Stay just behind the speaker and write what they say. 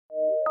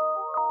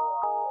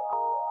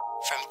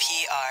from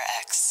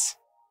PRX.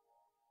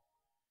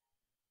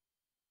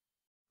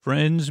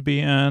 Friends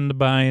beyond the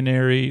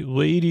binary,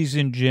 ladies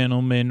and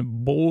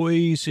gentlemen,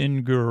 boys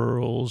and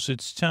girls,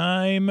 it's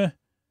time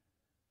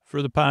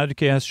for the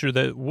podcaster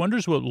that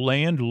wonders what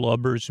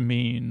landlubbers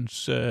means.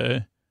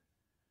 So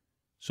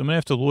I'm going to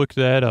have to look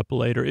that up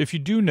later. If you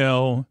do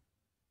know,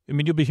 I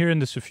mean, you'll be hearing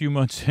this a few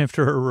months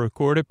after I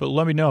record it, but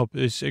let me know,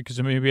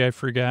 because maybe I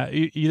forgot.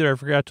 Either I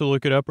forgot to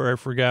look it up or I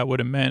forgot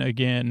what it meant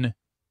again.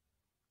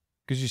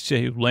 Because you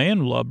say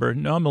landlubber.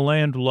 No, I'm a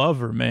land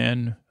lover,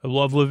 man. I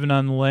love living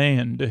on the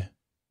land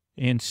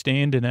and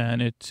standing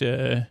on it.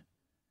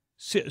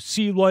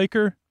 Sea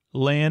liker,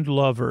 land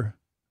lover.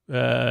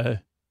 Sea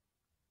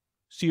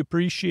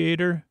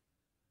appreciator.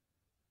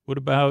 What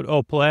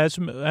about,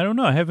 plasma? I don't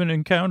know. I haven't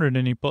encountered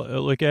any,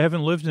 I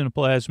haven't lived in a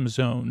plasma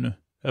zone.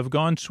 I've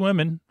gone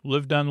swimming,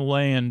 lived on the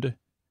land.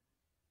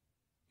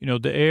 You know,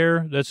 the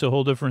air, that's a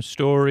whole different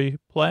story.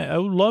 I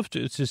would love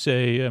to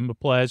say I'm a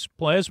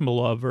plasma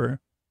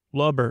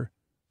lover.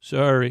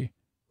 Sorry.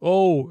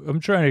 Oh,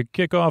 I'm trying to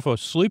kick off a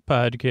sleep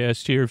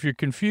podcast here. If you're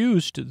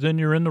confused, then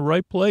you're in the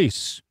right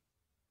place.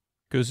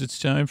 Because it's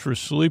time for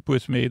Sleep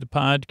With Me, the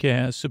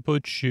podcast that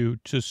puts you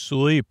to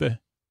sleep.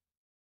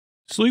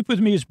 Sleep With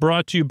Me is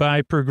brought to you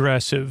by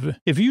Progressive.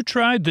 Have you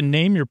tried the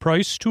Name Your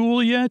Price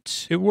tool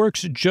yet? It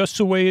works just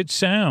the way it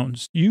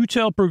sounds. You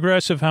tell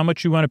Progressive how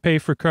much you want to pay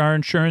for car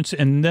insurance,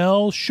 and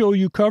they'll show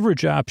you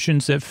coverage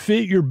options that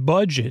fit your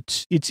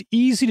budget. It's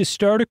easy to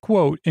start a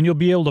quote, and you'll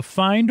be able to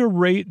find a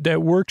rate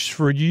that works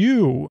for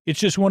you. It's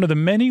just one of the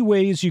many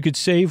ways you could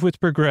save with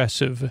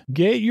Progressive.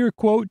 Get your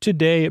quote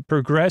today at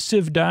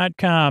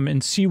Progressive.com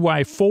and see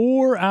why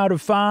 4 out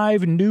of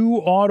 5 new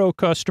auto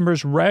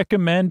customers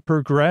recommend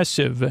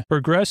Progressive.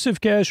 Progressive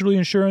Casualty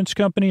Insurance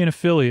Company and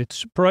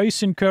affiliates.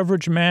 Price and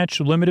coverage match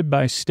limited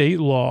by state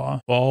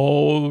law.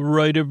 All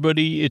right,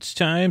 everybody, it's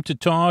time to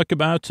talk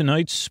about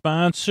tonight's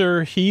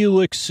sponsor,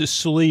 Helix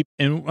Sleep.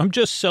 And I'm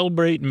just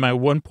celebrating my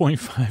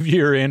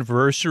 1.5-year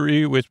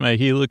anniversary with my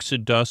Helix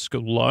Dusk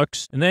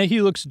Luxe. And that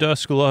Helix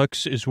Dusk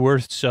Luxe is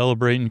worth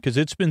celebrating because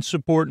it's been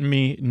supporting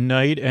me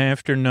night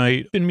after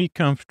night, keeping me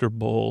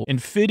comfortable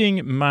and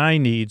fitting my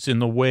needs in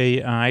the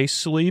way I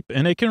sleep.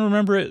 And I can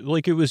remember it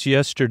like it was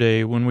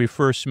yesterday when we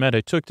first met. I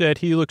took that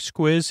Helix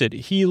quiz at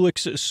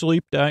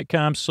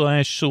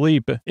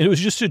helixsleep.com/sleep. It was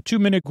just a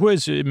 2-minute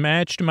quiz. It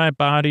matched my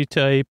body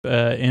type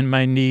and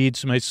my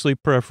needs, my sleep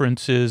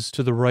preferences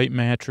to the right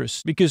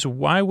mattress. Because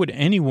why would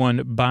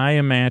anyone buy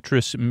a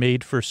mattress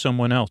made for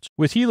someone else?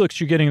 With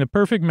Helix, you're getting the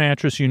perfect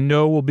mattress you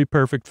know will be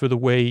perfect for the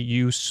way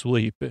you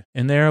sleep.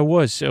 And there I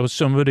was. I was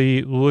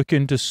somebody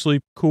looking to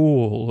sleep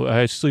cool.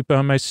 I sleep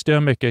on my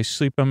stomach. I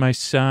sleep on my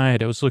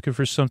side. I was looking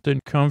for something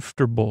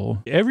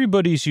comfortable.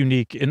 Everybody's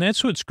unique, and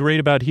that's what's great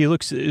about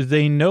Helix.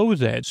 They know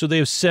that. So they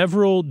have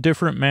several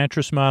different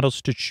mattress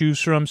models to choose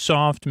from.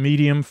 Soft,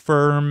 medium,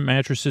 firm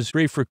mattresses.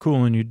 Great for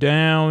cooling you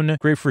down.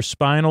 Great for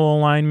spinal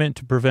alignment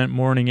to prevent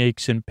morning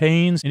aches and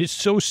pains. And it's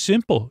so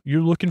simple.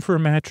 You're looking for a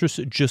mattress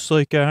just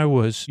like I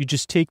was. You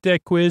just take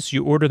that quiz.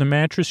 You order the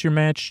mattress you're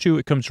matched to.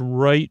 It comes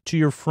right to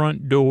your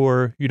front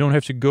door. You don't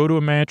have to go to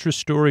a mattress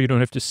store. You don't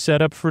have to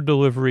set up for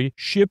delivery.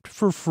 Shipped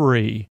for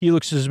free.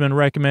 Helix has been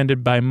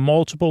recommended by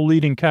multiple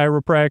leading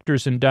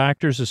chiropractors and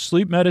doctors of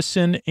sleep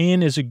medicine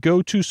and is a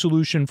go-to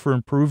solution for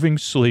improving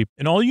sleep.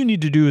 And all you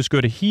need to do is go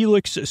to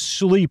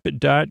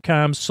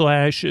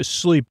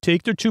helixsleep.com/sleep.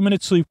 Take their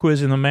 2-minute sleep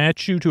quiz and they'll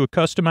match you to a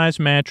customized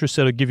mattress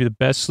that'll give you the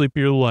best sleep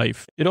of your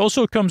life. It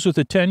also comes with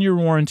a 10-year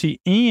warranty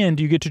and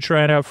you get to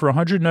try it out for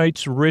 100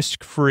 nights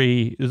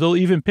risk-free. They'll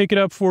even pick it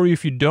up for you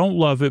if you don't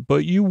love it,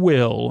 but you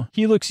will.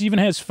 Helix even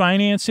has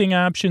financing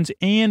options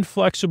and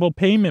flexible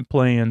payment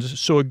plans,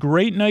 so a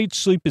great night's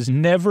sleep is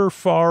never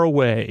far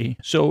away.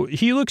 So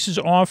Helix is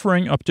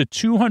offering up to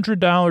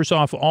 $200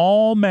 off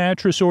all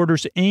mattress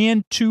orders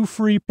and 2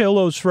 free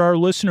pillows for our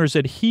listeners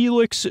at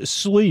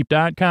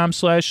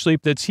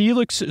helixsleep.com/sleep. That's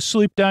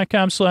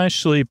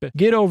helixsleep.com/sleep.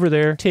 Get over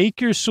there,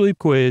 take your sleep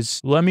quiz,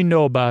 let me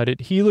know about it.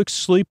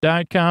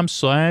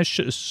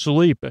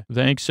 helixsleep.com/sleep.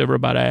 Thanks,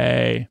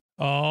 everybody.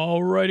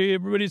 All righty,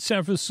 everybody, it's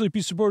time for the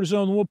Sleepy Supporter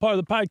Zone, the one part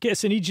of the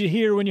podcast I need you to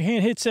hear when your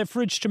hand hits that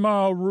fridge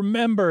tomorrow.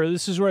 Remember,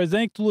 this is where I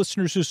thank the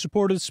listeners who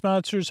supported the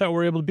sponsors, how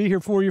we're able to be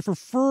here for you for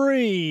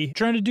free.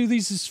 Trying to do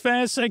these as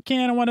fast as I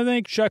can. I want to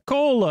thank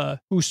Shakola,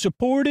 who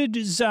supported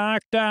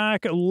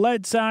ZocDoc.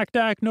 Let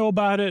ZocDoc know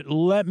about it.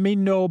 Let me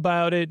know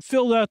about it.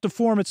 Filled out the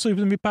form at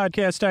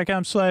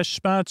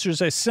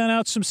sleepwithmepodcast.com/sponsors. I sent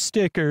out some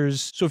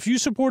stickers. So if you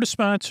support a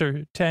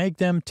sponsor, tag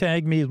them,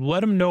 tag me,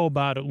 let them know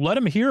about it. Let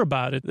them hear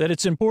about it, that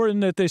it's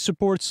important that they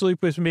support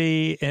Sleep With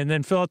Me, and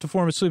then fill out the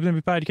form at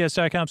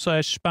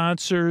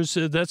sleepwithmepodcast.com/sponsors.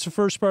 That's the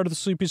first part of the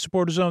Sleepy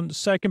Supporter Zone. The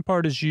second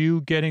part is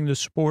you getting the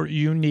support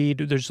you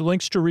need. There's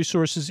links to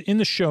resources in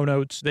the show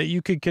notes that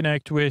you could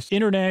connect with,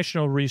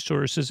 international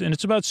resources, and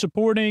it's about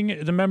supporting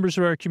the members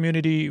of our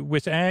community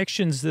with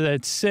actions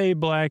that say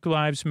Black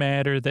Lives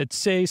Matter, that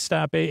say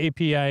stop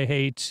AAPI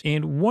hate.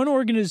 And one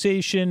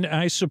organization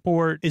I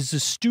support is the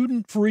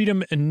Student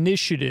Freedom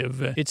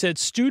Initiative. It's at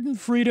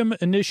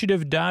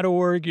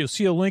studentfreedominitiative.org. You'll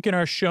see a link in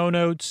our show show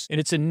notes. And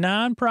it's a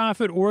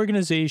nonprofit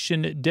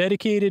organization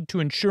dedicated to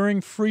ensuring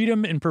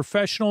freedom in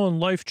professional and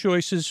life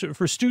choices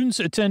for students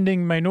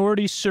attending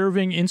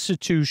minority-serving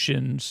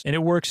institutions. And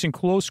it works in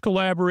close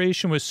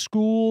collaboration with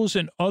schools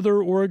and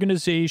other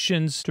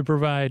organizations to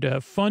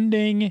provide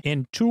funding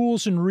and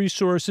tools and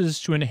resources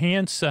to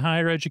enhance the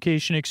higher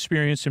education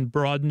experience and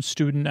broaden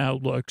student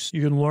outlooks.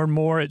 You can learn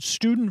more at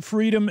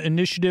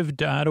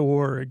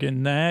studentfreedominitiative.org.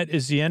 And that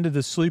is the end of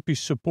the Sleepy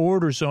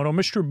Supporter Zone. Oh,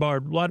 Mr.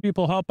 Bard, a lot of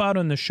people help out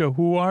on the show.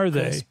 Who are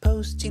they?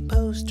 Posty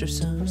poster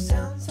son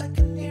sounds like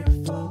a near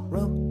fall.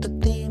 Wrote the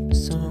theme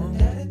song.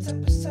 Edits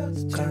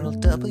episodes. Carl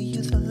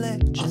W. the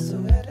legend.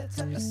 Also edits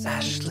episodes.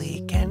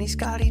 Ashley, Kenny,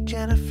 Scotty,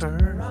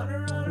 Jennifer.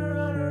 Runner.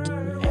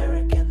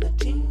 Eric and the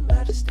team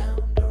at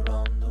Astound or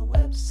on the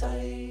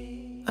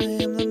website. I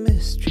am the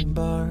mystery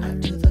bard. I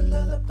do the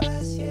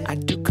lullabies, yeah. I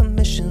do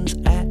commissions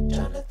at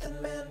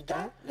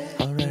jonathanmann.net.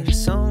 I'll write a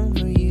song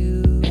for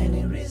you.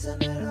 Any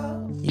reason at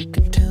all. You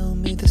can tell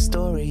me the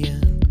story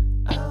and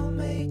I'll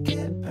make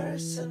it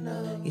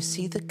personal. You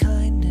see the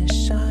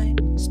kindness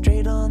shine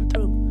straight on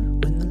through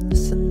when the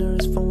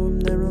listeners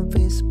form their own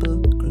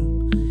Facebook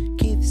group.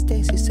 Keith,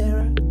 Stacy,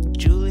 Sarah,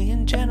 Julie,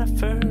 and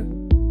Jennifer.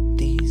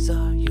 These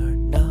are your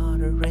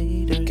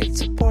moderators. Get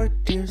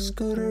support dear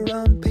Scooter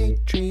on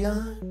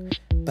Patreon.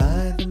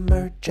 Buy the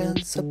merch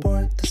and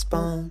support the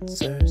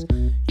sponsors.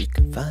 You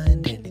can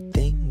find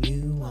anything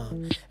you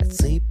want at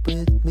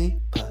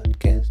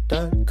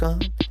sleepwithmepodcast.com.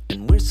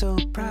 And we're so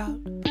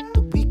proud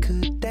that we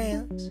could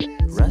dance.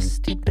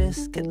 Rusty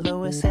Biscuit,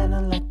 Lois,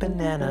 Anna like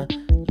banana.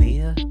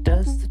 Leah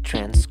does the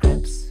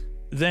transcripts.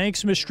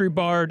 Thanks, Mystery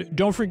Bard.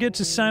 Don't forget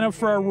to sign up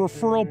for our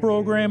referral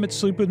program at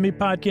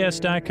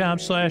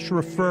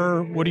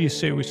sleepwithmepodcast.com/refer. What do you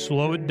say we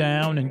slow it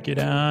down and get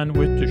on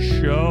with the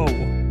show?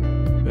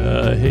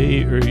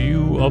 Hey, are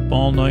you up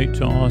all night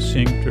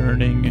tossing,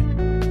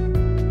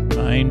 turning,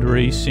 mind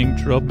racing,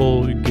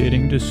 trouble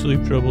getting to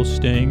sleep, trouble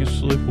staying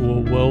asleep?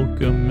 Well,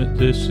 welcome.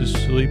 This is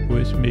Sleep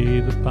With Me,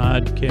 the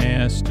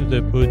podcast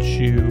that puts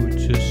you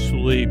to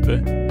sleep.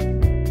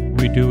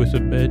 We do with a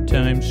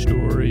bedtime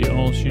story.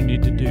 All you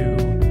need to do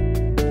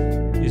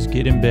is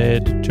get in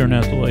bed, turn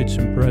out the lights,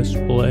 and press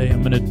play.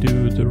 I'm going to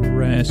do the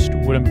rest.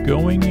 What I'm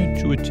going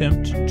to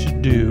attempt to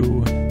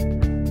do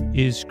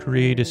is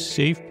create a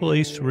safe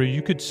place where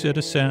you could set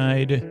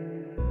aside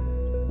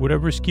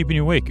whatever's keeping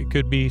you awake. It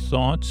could be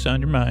thoughts on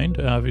your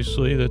mind.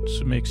 Obviously,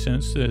 that makes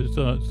sense.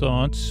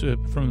 Thoughts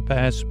from the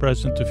past,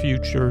 present, the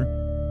future.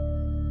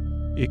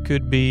 It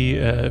could be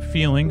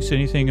feelings,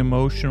 anything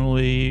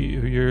emotionally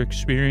you're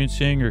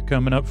experiencing or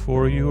coming up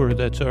for you or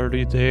that's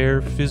already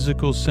there.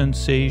 Physical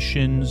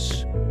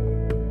sensations,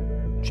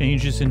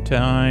 changes in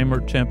time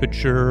or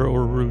temperature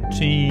or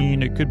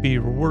routine. It could be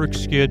your work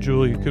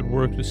schedule. You could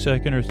work the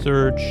second or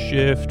third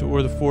shift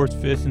or the fourth,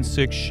 fifth, and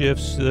sixth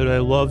shifts that I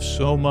love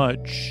so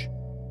much.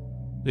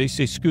 They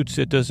say, Scoots,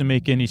 that doesn't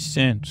make any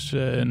sense.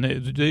 And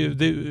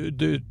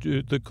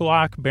the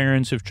clock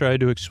barons have tried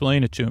to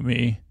explain it to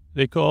me.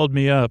 They called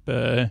me up,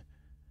 and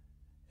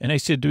I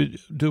said,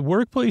 do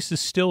workplaces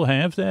still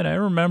have that? I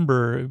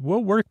remember,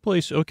 what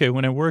workplace? Okay,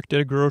 when I worked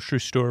at a grocery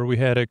store, we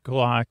had a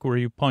clock where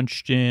you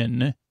punched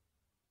in.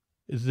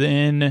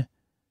 Then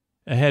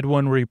I had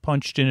one where you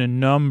punched in a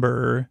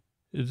number.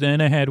 Then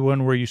I had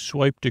one where you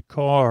swiped a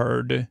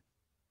card.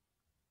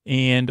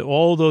 And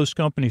all those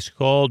companies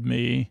called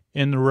me,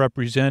 and the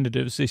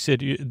representatives. They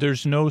said,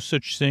 there's no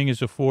such thing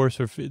as a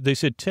fourth or fifth. They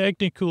said,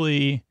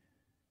 technically,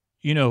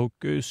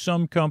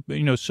 some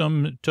company,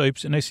 some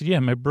types. And I said, yeah,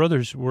 my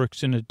brother's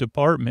works in a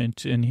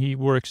department, and he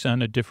works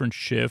on a different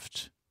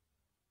shift.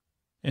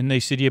 And they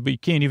said, yeah, but you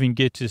can't even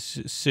get to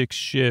six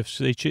shifts.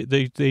 They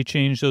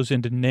changed those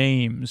into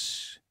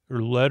names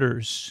or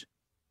letters.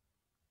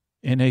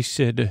 And I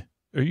said,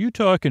 are you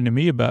talking to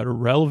me about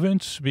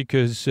irrelevance?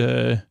 Because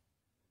I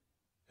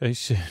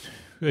said,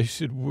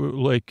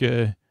 like,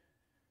 and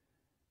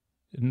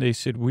they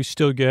said, we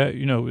still got,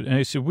 and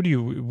I said,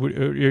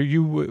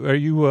 are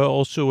you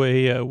also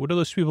a, what are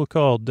those people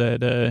called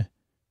that,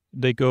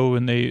 they go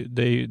and they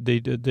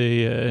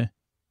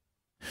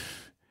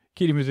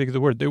can't even think of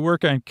the word. They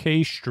work on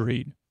K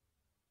Street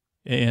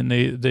and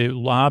they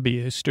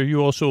lobbyist. Are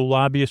you also a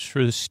lobbyist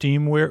for the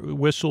steam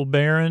whistle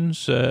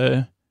barons?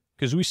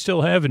 Cause we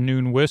still have a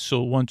noon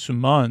whistle once a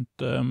month.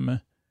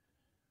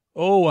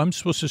 Oh, I'm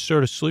supposed to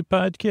start a sleep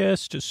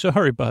podcast?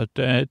 Sorry about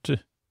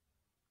that.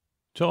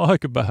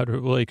 Talk about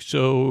it.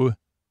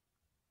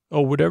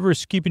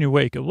 Whatever's keeping you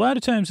awake. A lot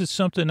of times it's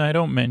something I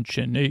don't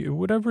mention.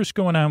 Whatever's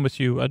going on with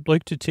you, I'd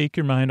like to take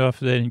your mind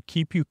off of that and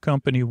keep you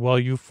company while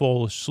you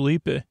fall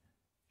asleep.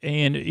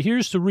 And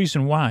here's the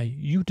reason why.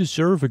 You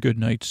deserve a good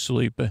night's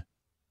sleep.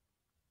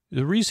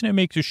 The reason I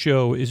make the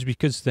show is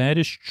because that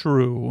is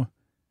true.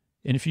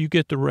 And if you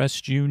get the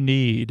rest you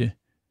need,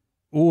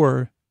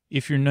 or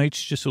if your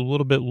night's just a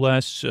little bit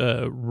less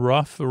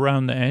rough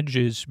around the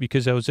edges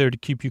because I was there to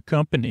keep you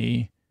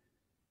company,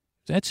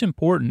 that's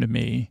important to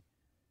me.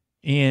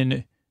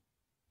 And,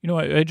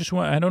 I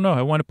don't know.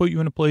 I want to put you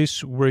in a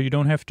place where you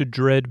don't have to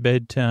dread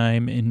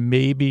bedtime. And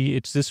maybe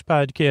it's this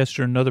podcast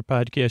or another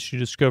podcast you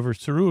discover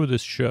through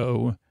this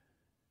show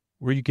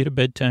where you get a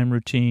bedtime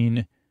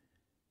routine,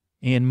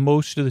 and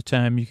most of the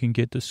time you can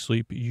get the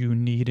sleep you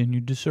need and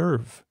you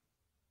deserve.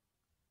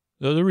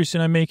 The other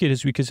reason I make it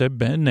is because I've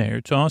been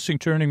there. Tossing,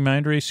 turning,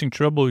 mind racing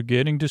trouble,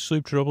 getting to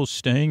sleep trouble,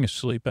 staying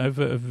asleep. I've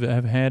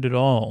had it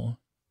all.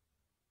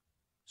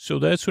 So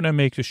that's when I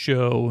make the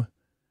show.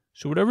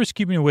 So whatever's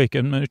keeping you awake,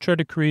 I'm going to try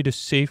to create a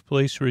safe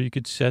place where you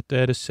could set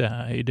that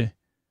aside.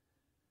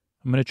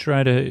 I'm going to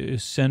try to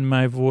send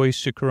my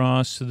voice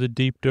across the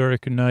deep,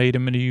 dark night.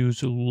 I'm going to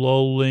use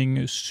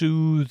lulling,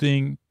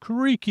 soothing,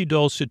 creaky,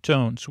 dulcet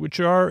tones, which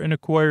are an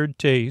acquired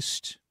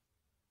taste.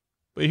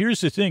 But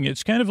here's the thing.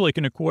 It's kind of like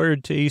an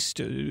acquired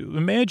taste.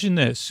 Imagine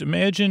this.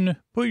 Imagine,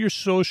 put your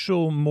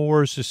social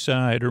mores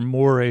aside, or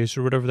mores,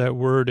 or whatever that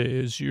word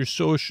is. Your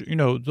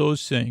social,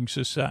 those things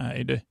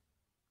aside.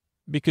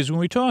 Because when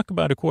we talk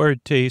about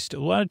acquired taste, a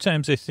lot of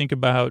times I think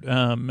about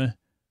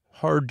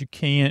hard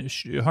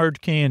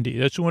candy.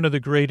 That's one of the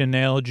great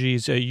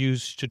analogies I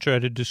use to try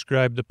to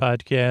describe the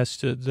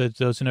podcast that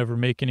doesn't ever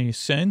make any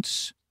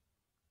sense.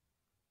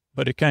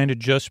 But it kind of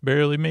just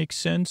barely makes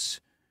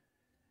sense.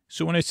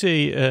 So when I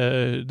say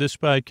this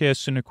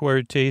podcast is an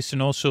acquired taste,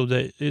 and also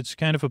that it's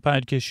kind of a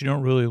podcast you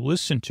don't really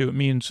listen to, it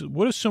means,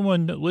 what if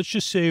someone, let's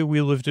just say we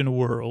lived in a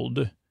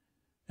world.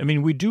 I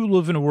mean, we do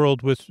live in a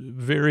world with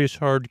various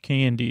hard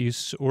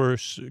candies, or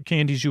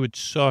candies you would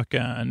suck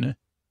on.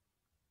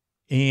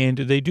 And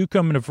they do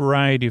come in a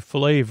variety of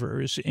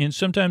flavors. And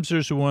sometimes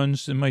there's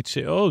ones that might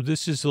say, oh,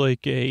 this is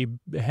like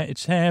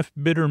it's half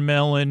bitter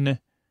melon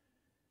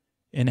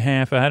and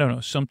half, I don't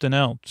know, something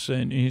else.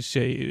 And you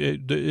say,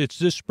 it's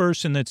this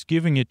person that's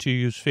giving it to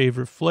you's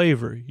favorite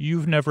flavor.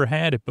 You've never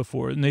had it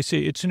before. And they say,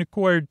 it's an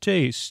acquired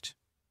taste.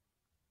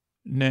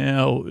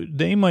 Now,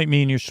 they might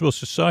mean you're supposed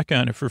to suck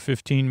on it for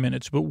 15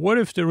 minutes. But what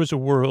if there was a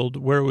world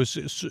where this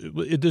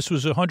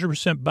was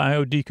 100%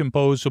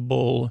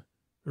 biodecomposable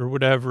or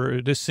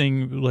whatever, this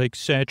thing like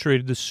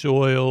saturated the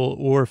soil,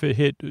 or if it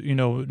hit,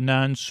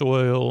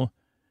 non-soil,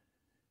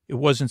 it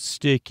wasn't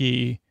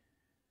sticky.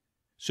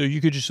 So you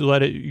could just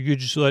let it, you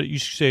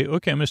say,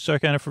 okay, I'm going to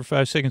suck on it for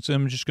 5 seconds, and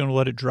I'm just going to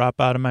let it drop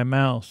out of my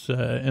mouth.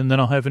 And then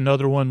I'll have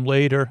another one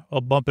later.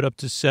 I'll bump it up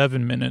to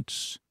 7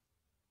 minutes.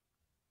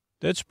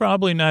 That's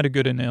probably not a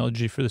good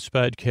analogy for this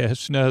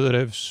podcast now that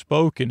I've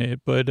spoken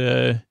it, but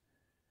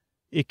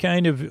it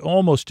kind of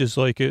almost is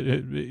like,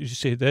 you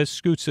say,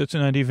 Scoots, that's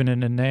not even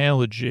an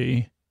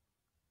analogy.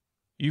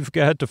 You've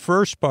got the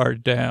first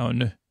part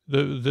down.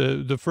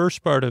 The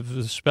first part of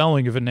the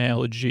spelling of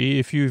analogy,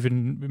 if you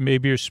even,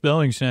 maybe your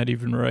spelling's not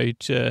even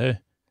right, and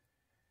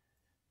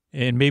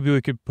maybe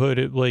we could put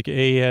it like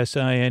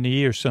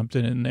ASINE or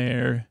something in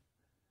there.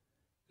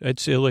 I'd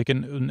say like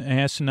an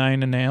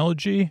asinine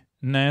analogy,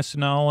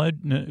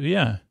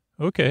 yeah,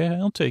 okay,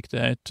 I'll take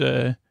that.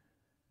 So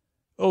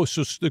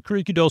the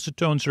creaky dulcet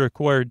tones are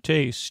acquired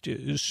taste.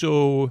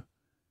 So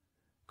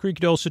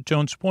creaky dulcet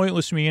tones,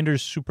 pointless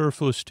meanders,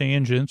 superfluous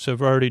tangents.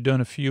 I've already done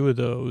a few of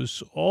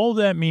those. All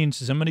that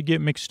means is I'm going to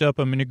get mixed up.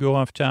 I'm going to go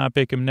off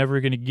topic. I'm never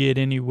going to get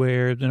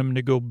anywhere. Then I'm going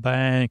to go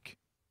back.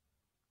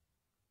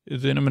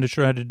 Then I'm going to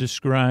try to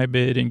describe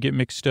it and get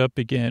mixed up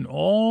again.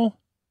 All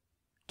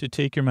to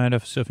take your mind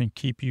off stuff and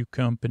keep you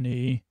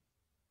company.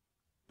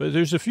 But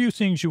there's a few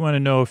things you want to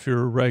know if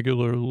you're a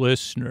regular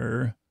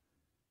listener.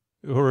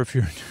 Or if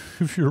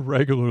you're a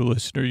regular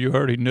listener, you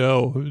already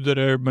know that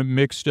I'm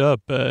mixed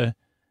up.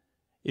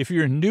 If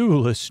you're a new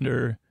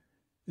listener,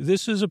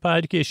 this is a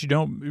podcast you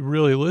don't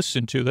really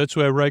listen to. That's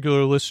why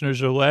regular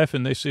listeners are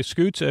laughing. They say,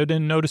 Scoots, I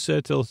didn't notice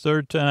that till the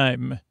third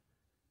time.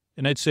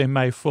 And I'd say,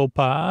 my faux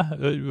pas?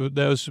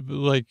 That was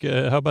like,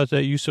 how about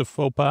that use of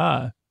faux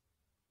pas?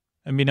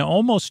 I mean,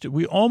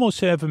 we almost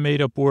have a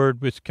made-up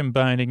word with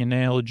combining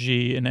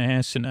analogy and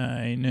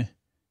asinine.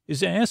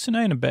 Is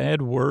asinine a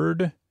bad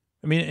word?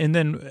 I mean, and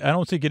then I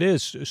don't think it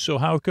is. So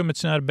how come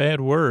it's not a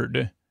bad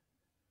word?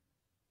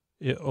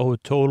 A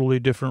totally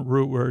different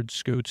root word,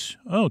 Scoots.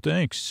 Oh,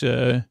 thanks.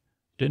 Didn't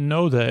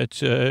know that.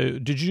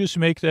 Did you just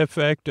make that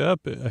fact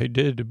up? I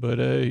did, but,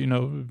 the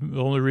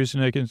only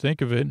reason I can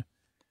think of it.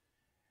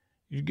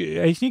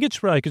 I think it's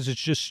probably because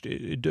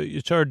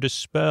it's hard to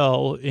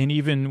spell. And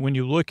even when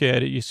you look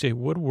at it, you say,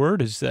 what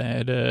word is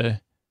that?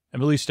 At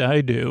least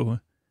I do.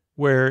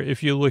 Where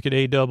if you look at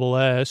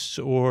ASS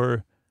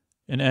or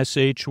an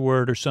SH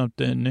word or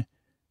something,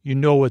 you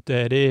know what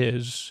that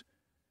is.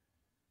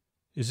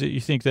 Is it, you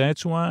think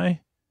that's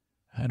why?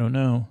 I don't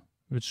know.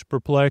 It's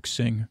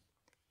perplexing.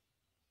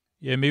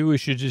 Yeah, maybe we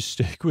should just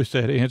stick with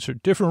that answer.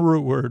 Different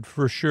root word,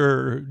 for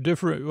sure.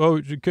 Different.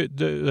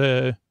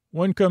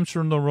 One comes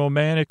from the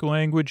Romanic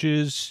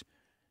languages,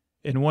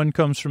 and one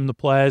comes from the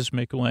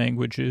Plasmic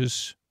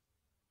languages.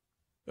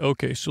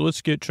 Okay, so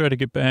let's try to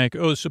get back.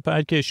 Oh, it's a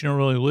podcast you don't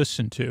really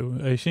listen to.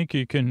 I think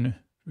you can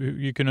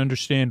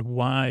understand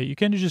why. You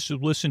kind of just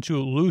listen to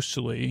it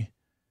loosely.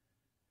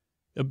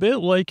 A bit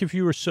like if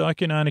you were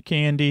sucking on a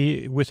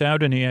candy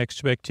without any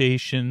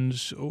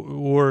expectations,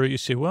 or you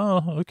say,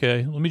 well,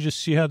 okay, let me just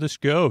see how this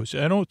goes.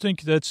 I don't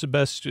think that's the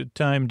best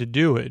time to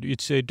do it.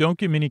 You'd say, don't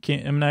give me any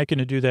candy. I'm not going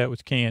to do that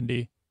with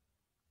candy.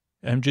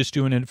 I'm just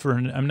doing it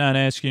I'm not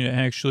asking you to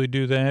actually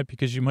do that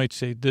because you might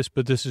say this,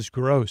 but this is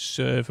gross.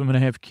 If I'm going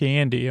to have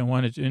candy, I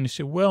want it. And you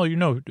say, well,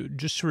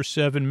 just for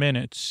 7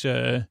 minutes.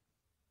 So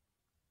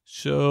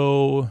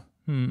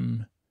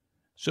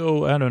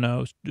I don't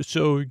know.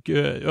 So,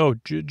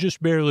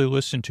 just barely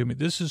listen to me.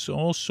 This is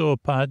also a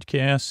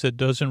podcast that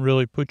doesn't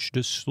really put you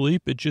to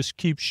sleep. It just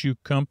keeps you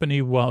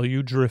company while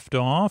you drift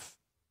off,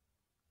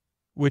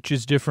 which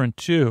is different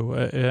too.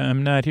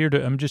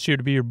 I'm just here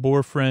to be your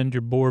bore friend,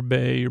 your bore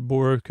bae, your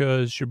bore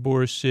cuz, your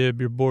bore sib,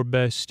 your bore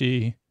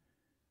bestie,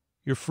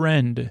 your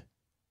friend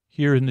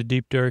here in the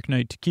deep dark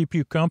night to keep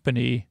you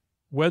company,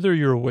 whether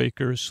you're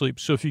awake or asleep.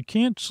 So if you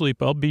can't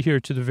sleep, I'll be here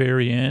to the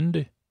very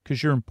end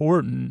because you're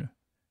important.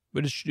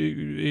 But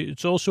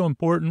it's also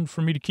important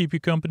for me to keep you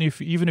company,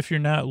 even if you're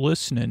not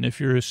listening, if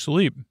you're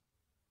asleep.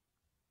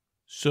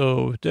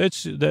 So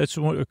that's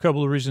a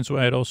couple of reasons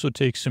why it also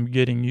takes some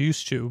getting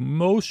used to.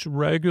 Most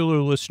regular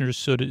listeners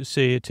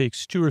say it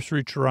takes 2 or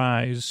 3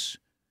 tries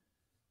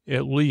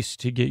at least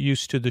to get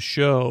used to the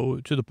show,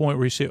 to the point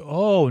where you say,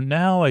 oh,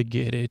 now I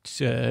get it.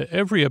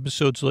 Every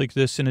episode's like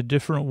this in a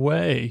different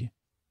way.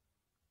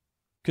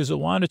 Because a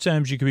lot of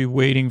times you could be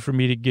waiting for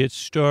me to get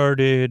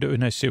started,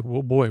 and I say,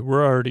 well, boy,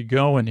 we're already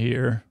going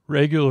here.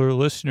 Regular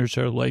listeners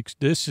are like,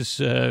 this is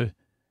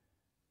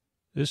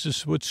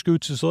what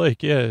Scoots is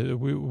like. Yeah,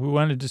 we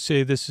wanted to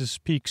say this is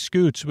peak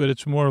Scoots, but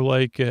it's more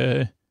like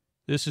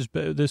this is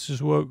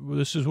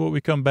what we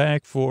come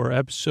back for,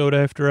 episode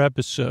after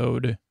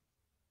episode.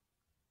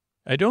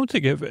 I don't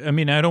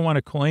want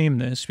to claim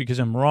this because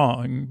I'm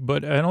wrong,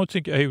 but I don't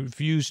think I've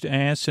used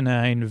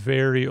asinine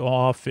very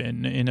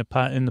often in the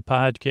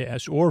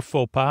podcast, or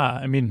faux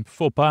pas. I mean,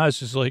 faux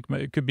pas is like,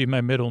 it could be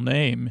my middle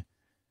name.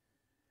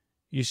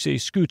 You say,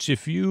 Scoots,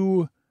 if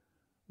you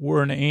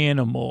were an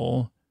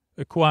animal,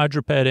 a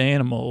quadruped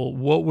animal,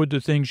 what would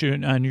the things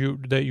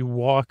that you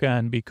walk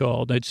on be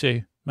called? I'd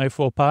say, my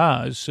faux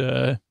pas.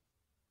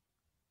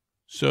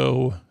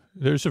 So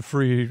there's a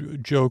free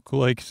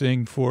joke-like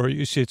thing for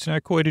you. See, it's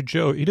not quite a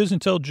joke. He doesn't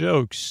tell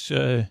jokes.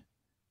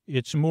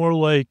 It's more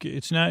like,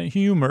 it's not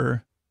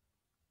humor.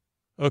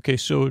 Okay,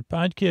 so a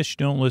podcast you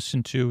don't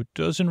listen to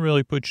doesn't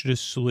really put you to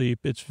sleep.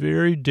 It's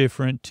very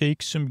different.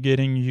 Takes some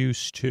getting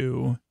used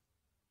to.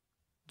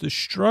 The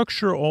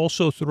structure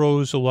also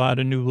throws a lot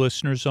of new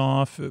listeners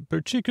off,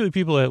 particularly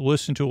people that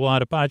listen to a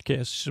lot of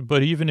podcasts.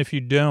 But even if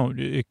you don't,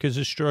 because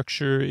the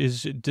structure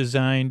is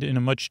designed in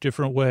a much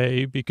different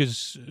way,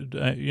 because,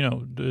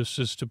 this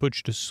is to put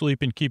you to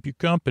sleep and keep you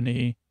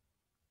company.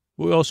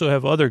 We also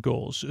have other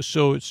goals.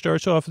 So it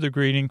starts off with a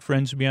greeting,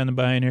 friends beyond the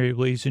binary,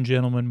 ladies and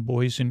gentlemen,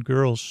 boys and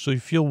girls, so you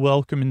feel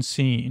welcome and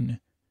seen.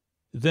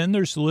 Then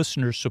there's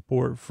listener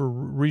support for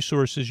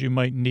resources you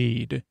might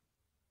need.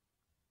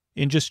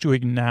 And just to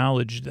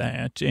acknowledge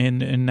that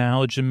and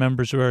acknowledge the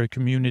members of our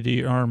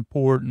community are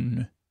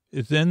important.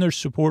 Then there's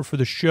support for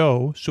the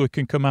show, so it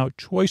can come out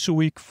twice a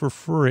week for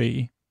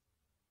free.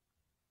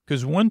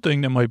 Because one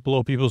thing that might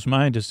blow people's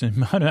mind is the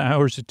amount of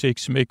hours it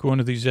takes to make one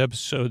of these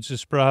episodes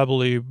is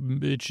probably,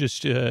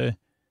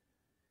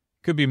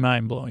 could be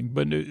mind-blowing.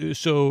 But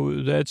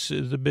so that's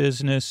the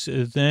business.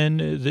 Then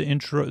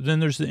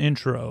there's the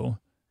intro,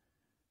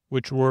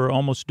 which we're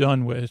almost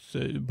done with.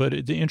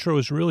 But the intro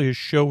is really a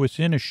show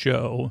within a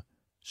show.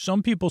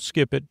 Some people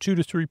skip it. 2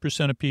 to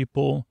 3% of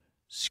people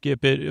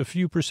skip it. A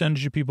few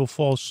percentage of people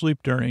fall asleep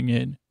during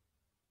it.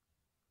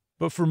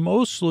 But for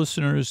most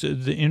listeners,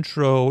 the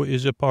intro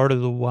is a part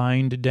of the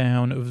wind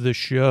down of the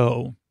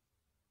show.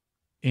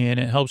 And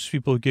it helps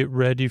people get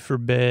ready for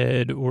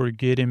bed or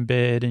get in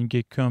bed and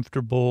get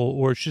comfortable,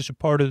 or it's just a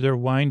part of their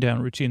wind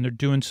down routine. They're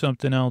doing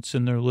something else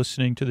and they're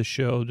listening to the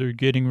show. They're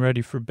getting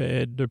ready for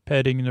bed. They're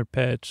petting their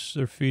pets.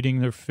 They're feeding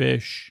their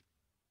fish.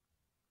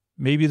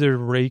 Maybe they're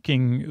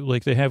raking,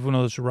 like they have one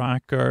of those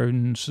rock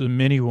gardens, the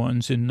mini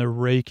ones, and they're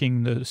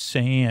raking the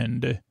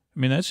sand. I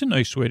mean, that's a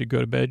nice way to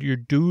go to bed. You're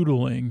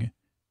doodling.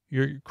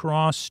 You're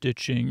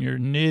cross-stitching. You're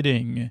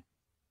knitting.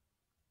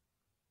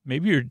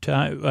 Maybe you're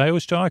I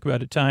always talk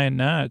about it, tying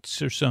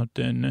knots or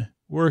something,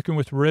 working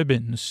with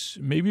ribbons.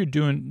 Maybe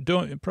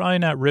you're probably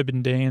not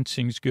ribbon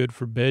dancing's good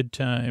for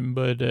bedtime,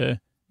 but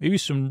maybe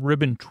some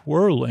ribbon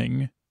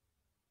twirling.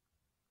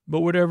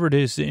 But whatever it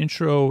is, the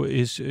intro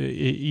it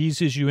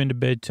eases you into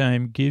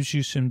bedtime, gives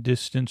you some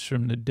distance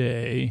from the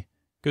day.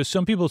 Because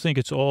some people think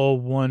it's all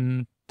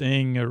one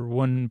thing or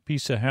one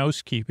piece of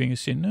housekeeping. I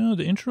say, no,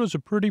 the intro is a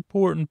pretty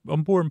important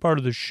part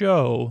of the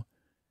show.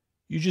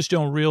 You just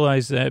don't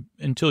realize that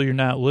until you're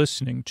not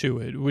listening to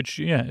it, which,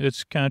 yeah,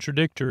 it's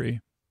contradictory.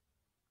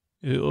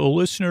 A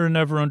listener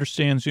never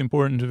understands the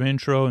importance of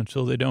intro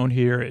until they don't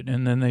hear it.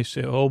 And then they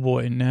say, oh,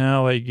 boy,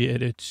 now I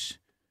get it.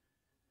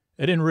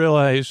 I didn't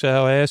realize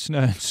how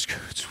asinine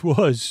Scoots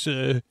was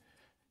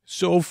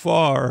so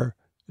far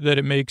that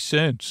it makes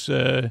sense.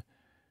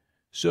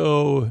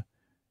 So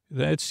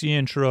that's the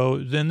intro.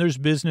 Then there's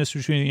business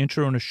between the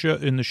intro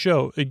and the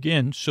show.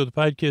 Again, so the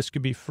podcast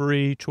could be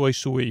free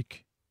twice a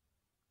week.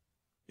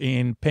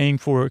 And paying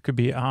for it could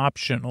be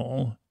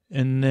optional.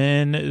 And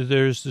then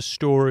there's the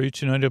story.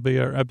 Tonight will be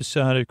our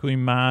episodically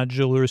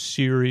modular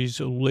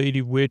series,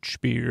 Lady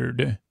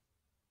Witchbeard.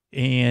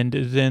 And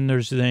then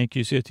there's the thank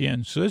yous at the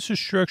end. So that's a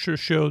structured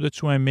show.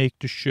 That's why I make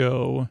the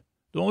show.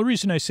 The only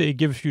reason I say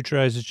give a few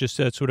tries is just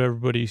that's what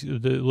everybody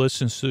that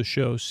listens to the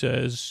show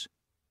says.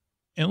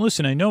 And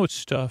listen, I know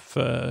it's tough.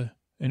 I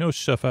know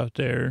it's tough out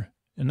there.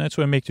 And that's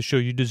why I make the show.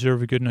 You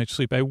deserve a good night's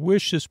sleep. I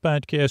wish this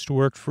podcast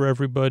worked for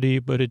everybody,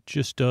 but it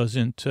just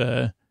doesn't.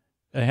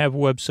 I have a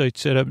website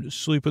set up,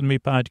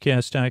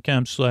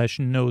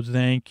 sleepwithmepodcast.com/no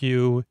thank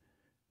you,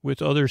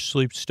 with other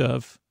sleep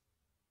stuff.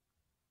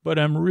 But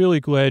I'm really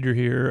glad you're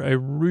here. I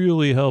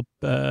really hope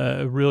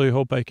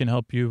I can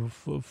help you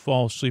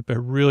fall asleep. I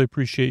really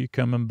appreciate you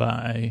coming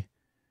by.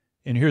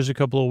 And here's a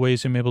couple of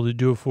ways I'm able to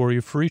do it for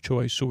you, free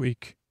twice a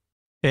week.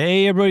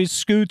 Hey, everybody,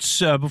 Scoots.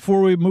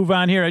 Before we move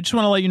on here, I just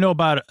want to let you know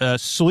about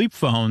sleep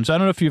phones. I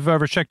don't know if you've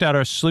ever checked out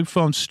our sleep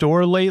phone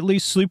store lately,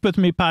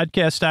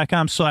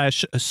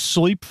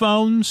 sleepwithmepodcast.com/sleep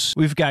phones.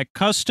 We've got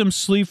custom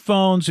sleep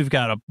phones. We've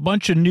got a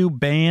bunch of new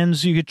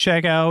bands you could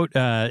check out.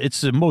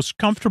 It's the most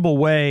comfortable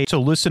way to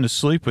listen to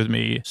Sleep With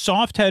Me.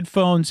 Soft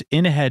headphones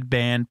in a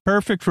headband,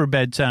 perfect for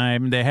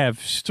bedtime. They have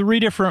 3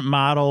 different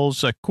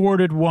models, a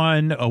corded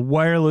one, a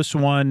wireless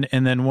one,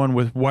 and then one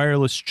with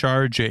wireless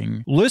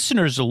charging.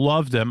 Listeners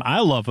love them.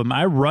 I love them.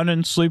 I run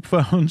in sleep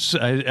phones.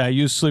 I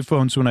use sleep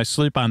phones when I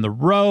sleep on the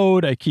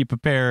road. I keep a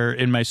pair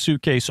in my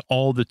suitcase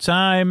all the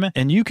time.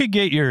 And you could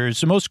get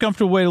yours. The most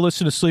comfortable way to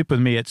listen to Sleep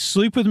With Me at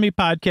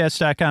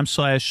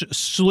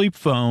sleepwithmepodcast.com/sleep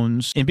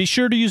phones. And be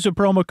sure to use the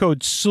promo code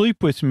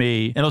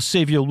SLEEPWITHME. And it'll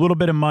save you a little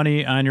bit of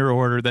money on your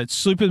order. That's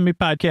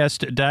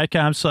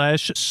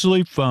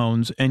sleepwithmepodcast.com/sleep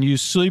phones. And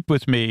use Sleep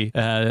With Me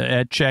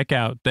at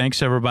checkout.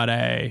 Thanks,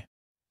 everybody.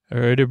 All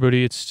right,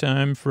 everybody, it's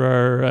time for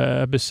our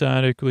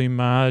episodically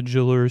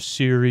modular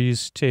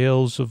series,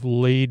 Tales of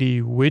Lady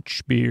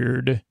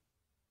Witchbeard.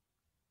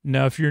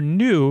 Now, if you're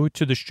new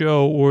to the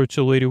show or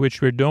to Lady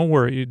Witchbeard, don't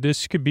worry.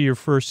 This could be your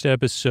first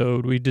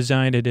episode. We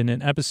designed it in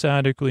an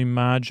episodically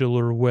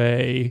modular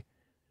way,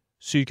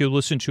 so you could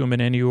listen to them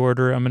in any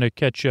order. I'm going to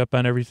catch up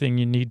on everything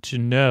you need to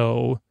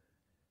know,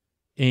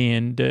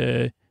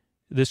 and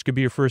this could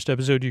be your first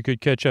episode. You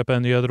could catch up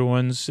on the other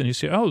ones, and you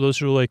say, oh, those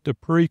are like the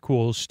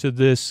prequels to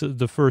this,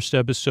 the first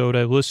episode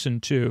I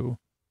listened to.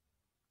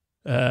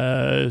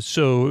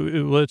 So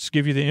let's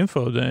give you the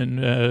info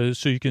then,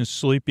 so you can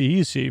sleep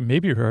easy.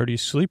 Maybe you're already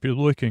asleep. You're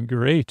looking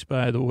great,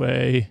 by the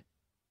way.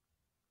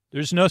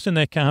 There's nothing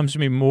that calms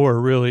me more,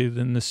 really,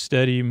 than the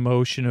steady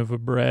motion of a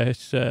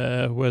breath,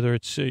 whether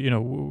it's,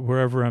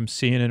 wherever I'm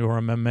seeing it or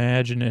I'm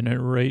imagining it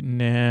right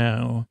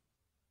now.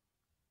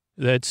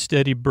 That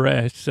steady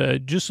breath,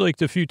 just like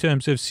the few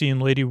times I've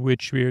seen Lady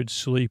Witchbeard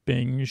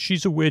sleeping.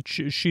 She's a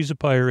witch, she's a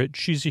pirate,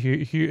 she's a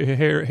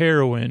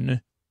heroine.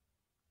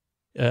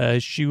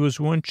 She was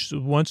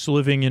once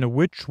living in a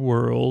witch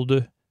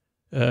world,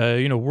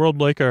 world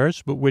like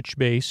ours, but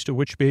witch-based, a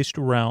witch-based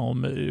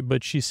realm.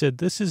 But she said,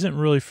 this isn't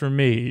really for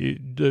me.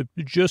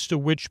 Just a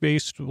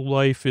witch-based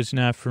life is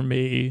not for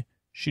me.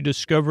 She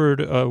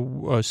discovered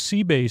a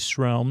sea-based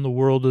realm, the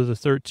world of the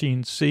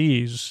 13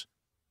 seas.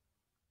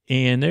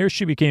 And there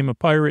she became a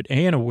pirate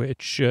and a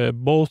witch.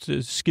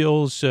 Both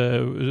skills,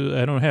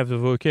 I don't have the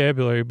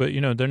vocabulary, but,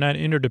 they're not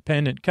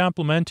interdependent,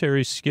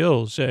 complementary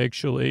skills,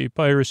 actually,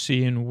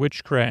 piracy and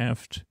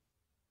witchcraft.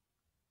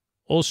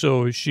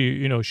 Also,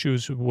 she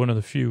was one of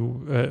the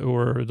few,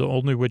 or the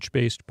only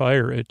witch-based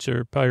pirates,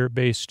 or pirate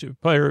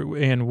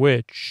and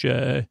witch.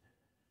 So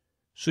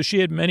she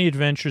had many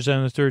adventures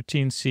on the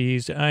 13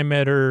 seas. I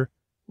met her.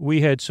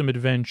 We had some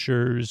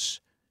adventures.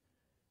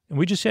 And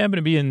we just happen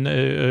to be in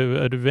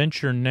an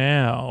adventure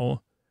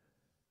now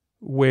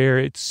where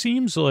it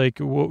seems like,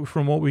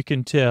 from what we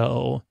can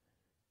tell,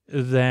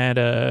 that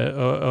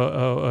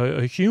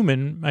a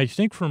human, I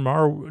think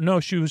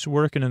she was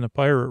working in the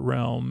pirate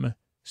realm.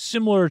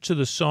 Similar to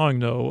the song,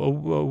 though,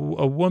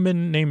 a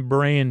woman named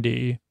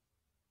Brandy.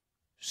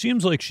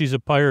 Seems like she's a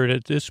pirate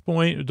at this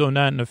point, though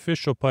not an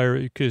official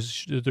pirate,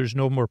 because there's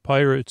no more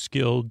Pirates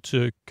Guild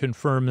to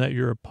confirm that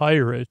you're a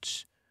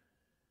pirate.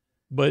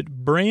 But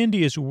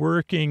Brandy is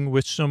working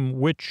with some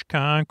witch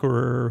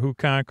conqueror who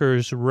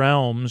conquers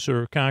realms,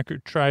 or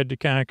tried to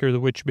conquer the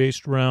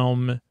witch-based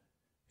realm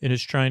and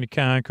is trying to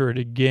conquer it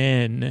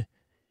again.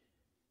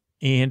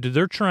 And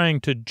they're trying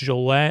to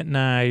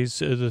gelatinize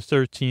the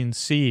 13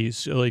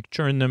 seas, like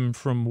turn them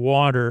from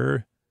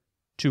water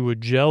to a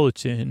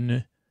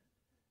gelatin.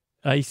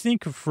 I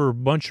think for a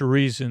bunch of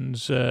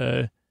reasons.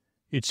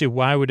 You'd say,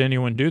 why would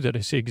anyone do that?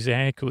 I say,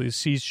 exactly. The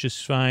sea's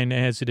just fine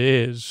as it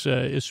is,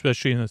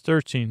 especially in the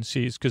 13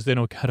 seas, because they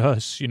don't got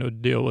us, to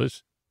deal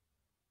with.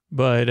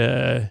 But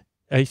I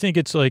think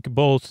it's like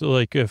both,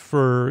 like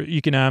for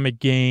economic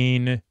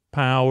gain,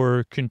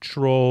 power,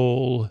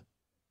 control,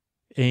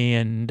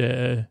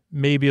 and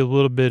maybe a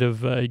little bit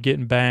of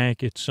getting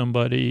back at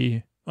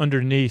somebody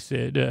underneath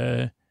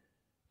it.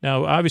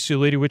 Now, obviously,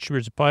 Lady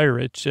Witchbeard's a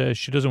pirate.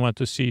 She doesn't want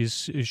the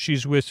seas.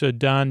 She's with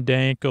Don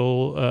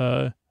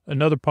Dankle,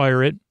 another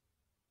pirate,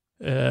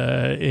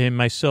 and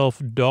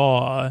myself,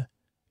 Daw,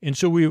 And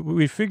so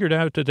we figured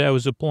out that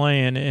was a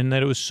plan and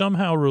that it was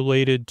somehow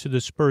related to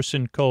this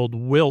person called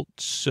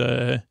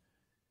Wiltz,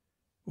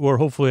 or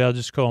hopefully I'll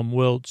just call him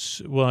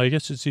Wiltz. Well, I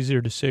guess it's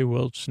easier to say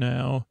Wiltz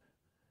now.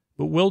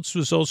 But Wiltz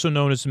was also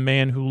known as the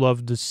man who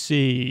loved the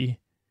sea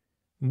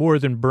more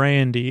than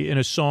brandy, in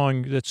a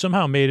song that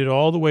somehow made it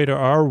all the way to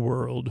our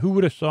world. Who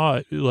would have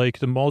thought, like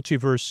the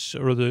multiverse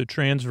or the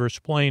transverse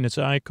plane, as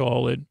I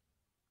call it?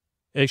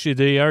 Actually,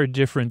 they are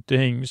different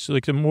things.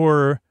 Like the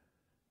more,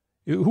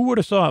 who would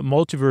have thought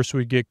multiverse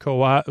would get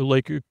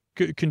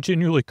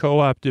continually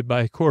co-opted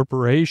by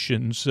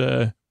corporations,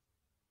 and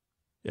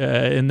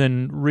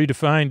then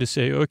redefined to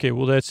say, okay,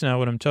 well, that's not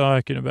what I'm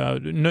talking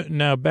about.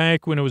 Now,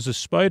 back when it was a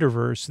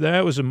Spider-Verse,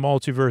 that was a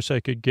multiverse I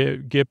could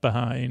get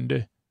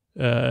behind.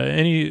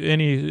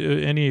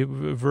 Any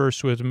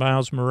verse with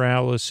Miles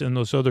Morales and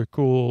those other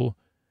cool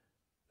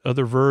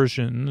other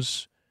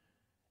versions,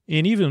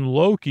 and even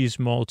Loki's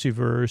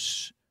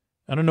multiverse.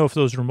 I don't know if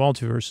those were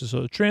multiverses.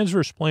 So the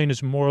transverse plane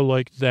is more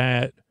like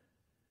that,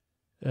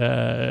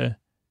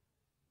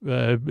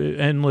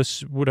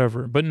 endless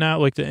whatever, but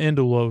not like the end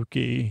of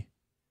Loki.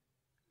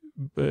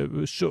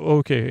 So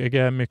okay, I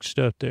got mixed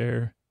up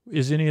there.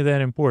 Is any of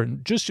that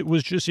important? It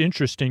was just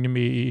interesting to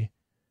me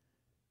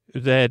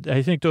that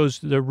I think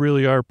there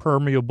really are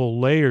permeable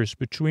layers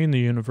between the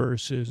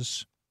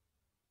universes,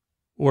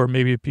 or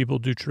maybe people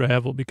do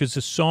travel, because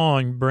the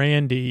song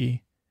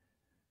Brandy,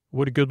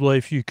 what a good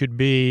life you could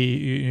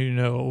be,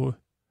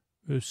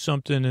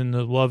 something in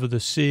the love of the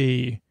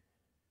sea.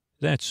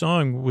 That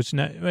song was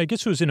not, I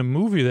guess it was in a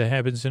movie that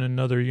happens in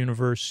another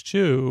universe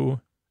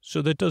too.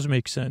 So that does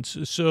make sense.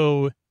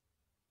 So,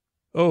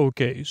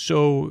 okay.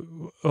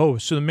 So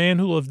the man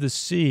who loved the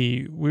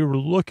sea, we were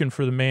looking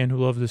for the man who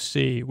loved the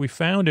sea. We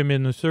found him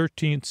in the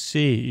 13th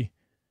sea,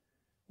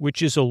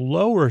 which is a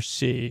lower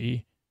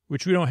sea,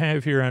 which we don't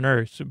have here on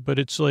Earth, but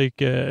it's like,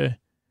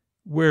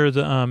 where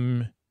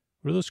the,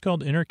 what are those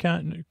called?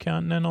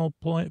 Intercontinental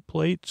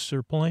plates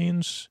or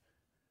planes?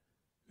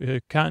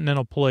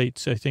 Continental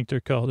plates, I think they're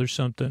called, or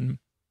something.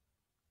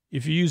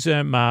 If you use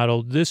that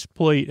model, this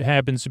plate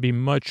happens to be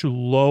much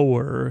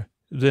lower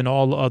than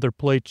all the other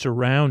plates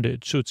around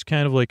it. So it's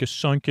kind of like a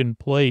sunken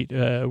plate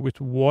with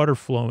water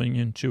flowing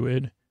into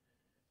it.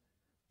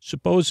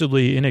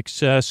 Supposedly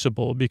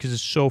inaccessible because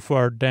it's so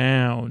far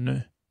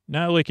down.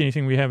 Not like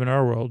anything we have in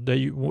our world that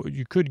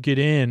you could get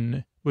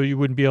in, but you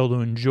wouldn't be able to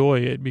enjoy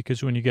it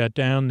because when you got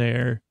down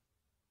there,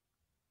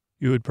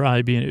 you would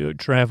probably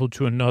travel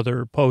to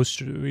another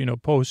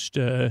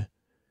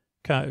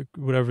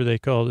whatever they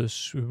call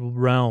this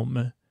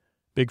realm,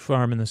 big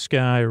farm in the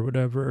sky or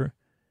whatever.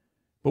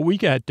 But we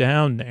got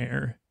down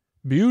there.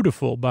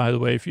 Beautiful, by the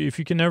way. If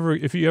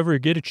you ever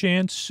get a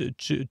chance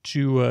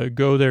to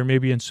go there,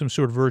 maybe in some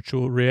sort of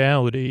virtual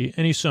reality,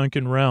 any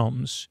sunken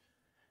realms,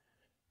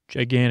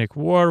 gigantic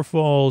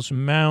waterfalls,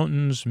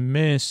 mountains,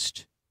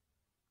 mist.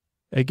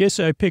 I guess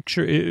I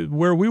picture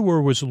where we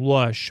were was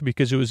lush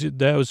because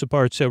that was the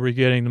parts that were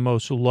getting the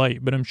most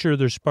light. But I'm sure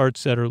there's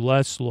parts that are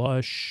less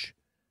lush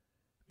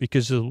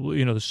because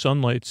the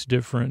sunlight's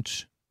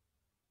different.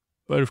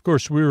 But of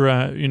course we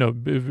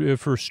were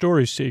for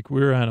story's sake, we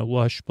were on a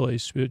lush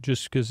place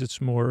just because it's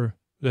more.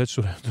 That's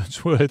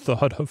what I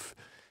thought of.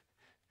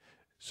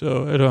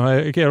 So I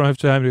don't have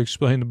time to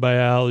explain the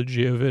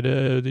biology of it,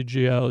 the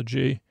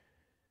geology.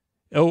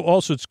 Oh,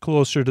 also, it's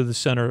closer to the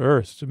center of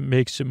Earth. It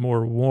makes it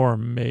more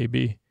warm,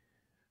 maybe.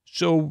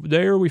 So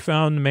there we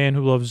found the man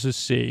who loves the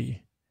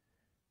sea.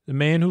 The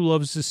man who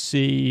loves the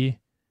sea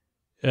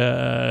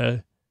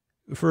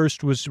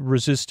first was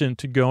resistant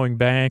to going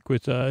back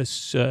with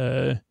us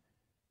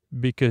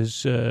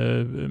because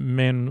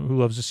man who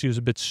loves the sea was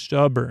a bit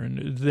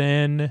stubborn.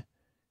 Then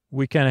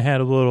we kind of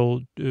had a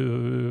little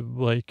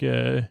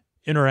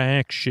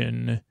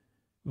interaction.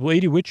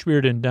 Lady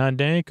Witchbeard and Don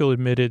Dankel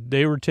admitted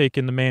they were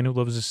taking the man who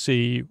loves the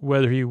sea,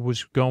 whether he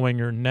was going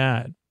or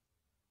not.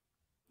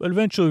 But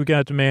eventually we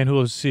got the man who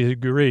loves the sea to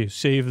agree.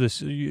 Save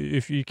this.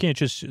 If you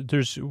can't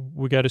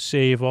we got to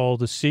save all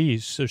the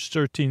seas. There's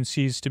 13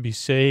 seas to be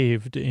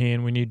saved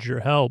and we need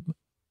your help.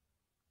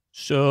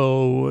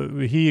 So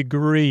he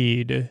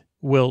agreed,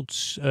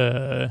 Wiltz,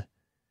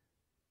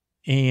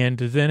 and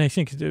then I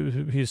think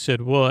he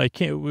said, well, I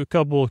can't, a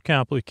couple of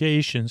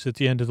complications at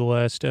the end of the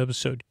last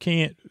episode.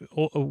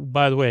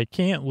 By the way, I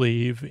can't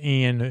leave.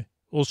 And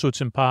also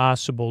it's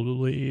impossible to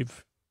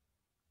leave.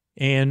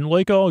 And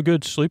like all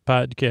good sleep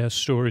podcast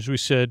stories, we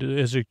said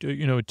as a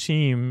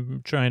team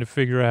trying to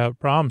figure out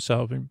problem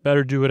solving,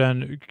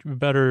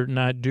 better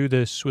not do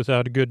this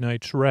without a good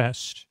night's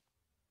rest.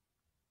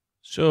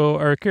 So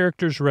our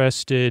characters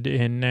rested,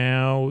 and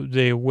now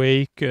they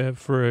awake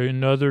for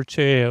another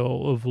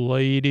tale of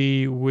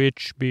Lady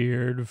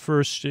Witchbeard,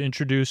 first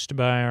introduced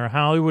by our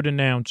Hollywood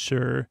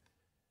announcer,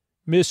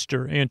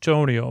 Mr.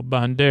 Antonio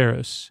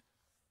Banderas.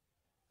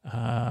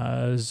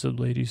 The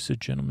ladies, the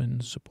gentlemen,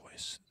 the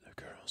boys, the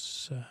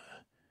girls,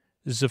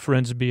 this is the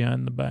friends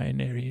beyond the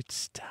binary.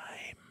 It's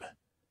time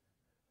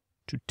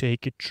to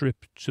take a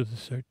trip to the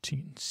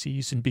 13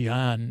 seas and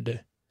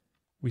beyond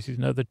with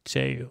another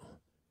tale.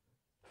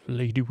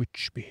 Lady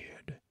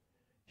Witchbeard,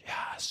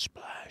 Yeah,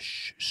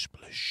 splash,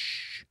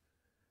 splish.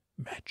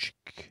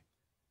 Magic.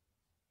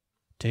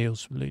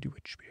 Tales of Lady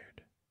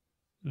Witchbeard.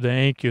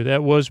 Thank you.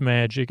 That was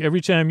magic.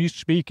 Every time you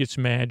speak, it's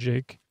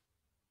magic.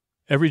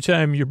 Every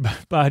time your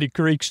body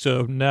creaks,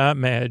 though, not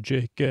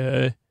magic.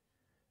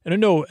 I don't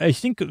know. I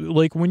think,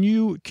 like,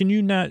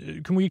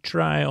 can we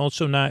try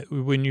also not,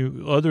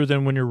 other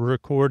than when you're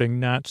recording,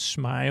 not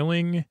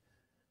smiling?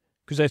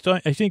 Because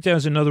I think that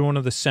was another one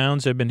of the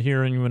sounds I've been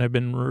hearing when I've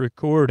been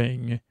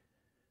recording.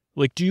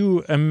 Like,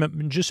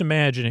 I'm just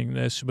imagining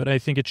this, but I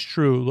think it's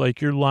true.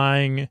 Like, you're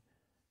lying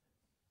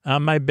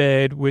on my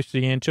bed with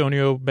the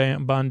Antonio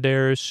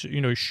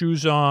Banderas,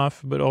 shoes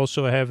off, but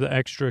also I have the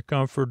extra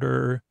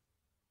comforter,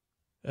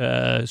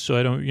 so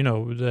I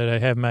don't, that I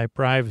have my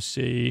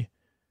privacy.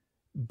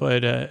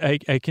 But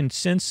I can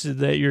sense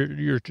that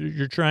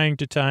you're trying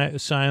to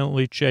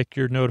silently check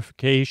your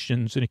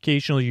notifications, and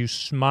occasionally you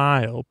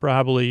smile.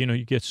 Probably,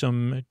 you get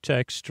some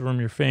text from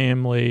your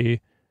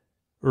family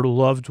or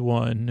loved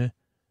one,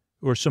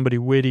 or somebody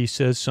witty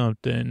says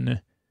something,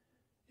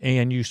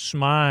 and you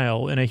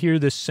smile, and I hear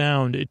this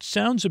sound. It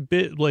sounds a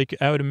bit like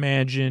I would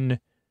imagine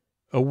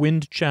a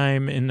wind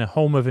chime in the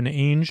home of an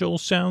angel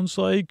sounds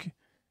like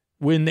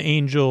when the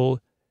angel's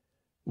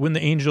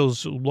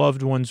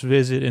loved ones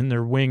visit and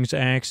their wings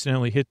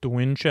accidentally hit the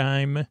wind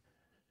chime,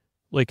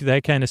 like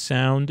that kind of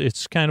sound.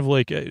 It's kind of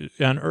like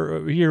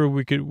on here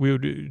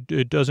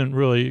it doesn't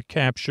really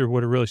capture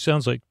what it really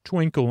sounds like,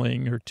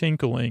 twinkling or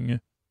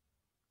tinkling.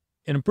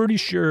 And I'm pretty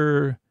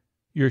sure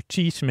your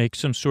teeth make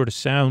some sort of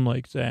sound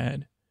like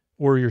that,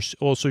 or your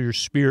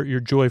spirit, your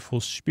joyful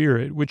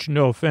spirit, which,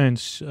 no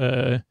offense,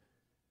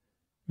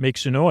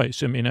 makes a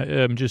noise. I mean,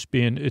 I'm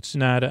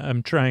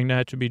trying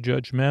not to be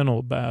judgmental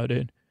about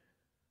it.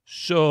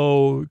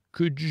 So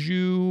could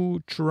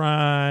you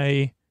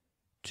try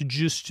to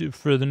just,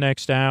 for the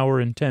next hour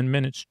and 10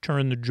 minutes,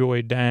 turn the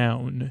joy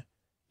down,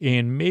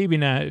 and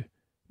maybe I'm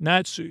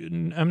not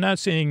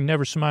saying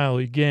never smile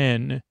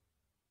again,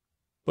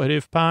 but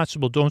if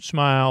possible, don't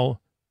smile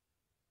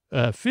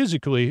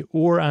physically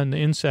or on the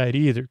inside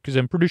either, because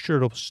I'm pretty sure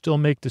it'll still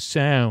make the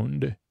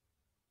sound.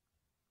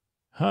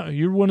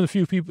 You're one of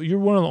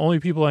the only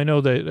people I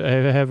know that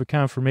I have a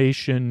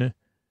confirmation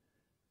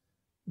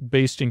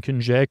based in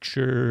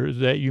conjecture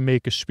that you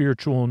make a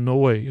spiritual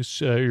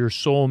noise. Your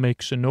soul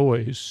makes a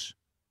noise.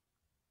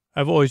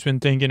 I've always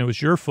been thinking it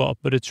was your fault,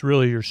 but it's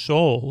really your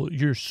soul.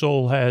 Your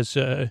soul has,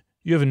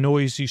 you have a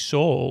noisy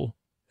soul,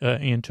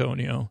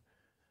 Antonio.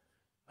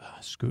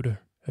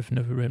 Scooter, I've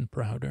never been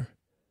prouder.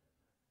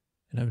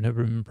 And I've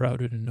never been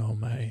prouder to know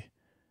my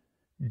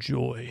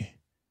joy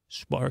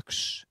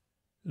sparks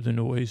the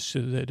noise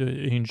that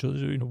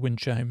angels, wind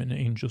chime and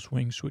angels'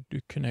 wings would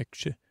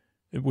connect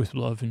with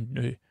love.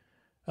 And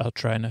I'll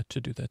try not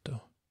to do that,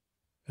 though.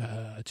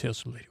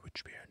 Tales of Lady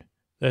Witchbeard.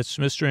 That's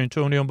Mr.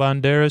 Antonio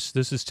Banderas.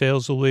 This is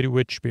Tales of Lady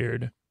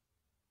Witchbeard.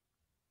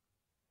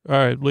 All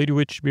right, Lady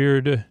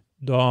Witchbeard,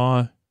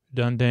 Daw,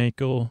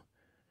 Dundankle.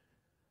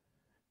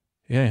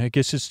 Yeah, I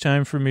guess it's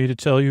time for me to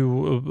tell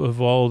you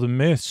of all the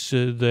myths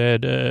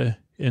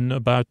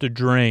about the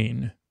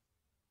drain.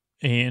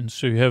 And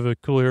so you have a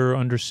clear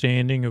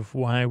understanding of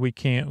why we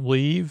can't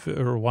leave,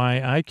 or why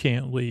I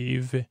can't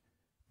leave,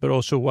 but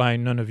also why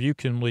none of you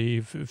can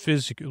leave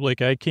physically.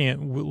 Like, I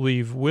can't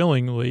leave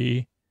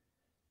willingly,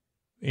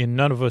 and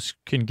none of us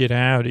can get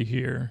out of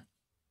here.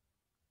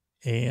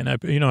 And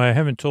I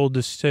haven't told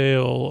this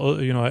tale.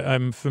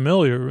 I'm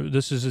familiar.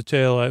 This is a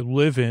tale I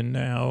live in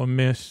now, a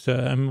myth.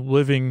 I'm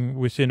living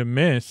within a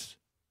myth.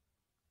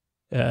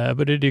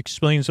 But it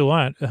explains a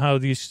lot how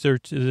this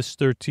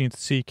 13th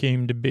sea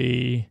came to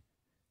be,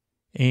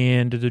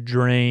 and the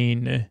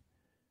drain,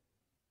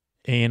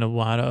 and a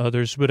lot of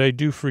others. But I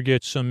do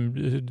forget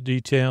some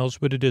details.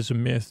 But it is a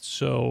myth.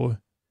 So,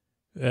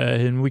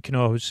 and we can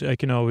always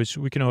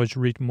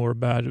read more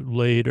about it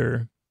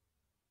later.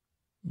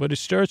 But it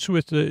starts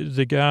with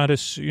the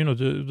goddess,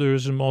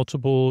 there's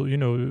multiple,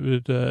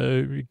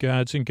 the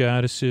gods and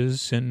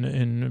goddesses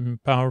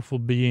and powerful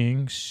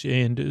beings.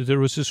 And there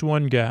was this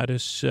one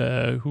goddess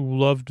who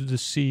loved the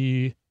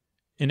sea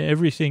and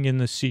everything in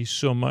the sea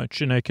so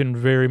much. And I can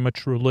very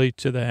much relate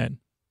to that.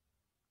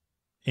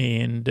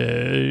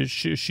 And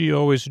she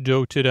always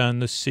doted on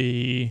the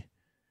sea.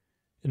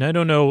 And I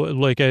don't know,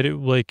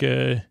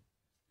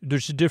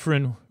 there's a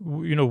different,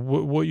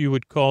 what you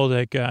would call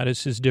that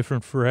goddess is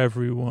different for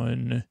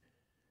everyone.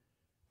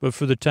 But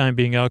for the time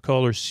being, I'll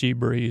call her Sea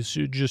Breeze,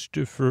 just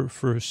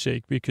for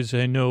sake, because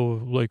I know,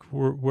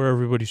 where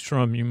everybody's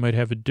from, you might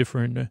have a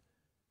different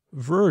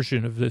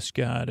version of this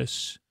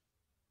goddess.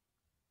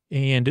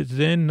 And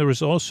then there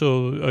was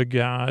also a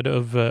god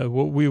of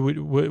what we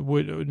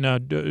would now,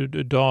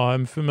 Daw,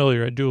 I'm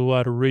familiar, I do a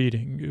lot of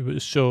reading,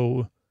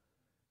 so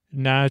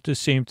not the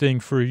same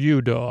thing for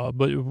you, Daw,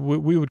 but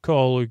what we would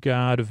call a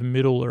god of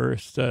Middle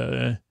Earth,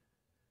 actually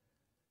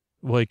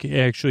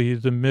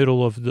the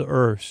middle of the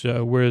earth,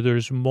 where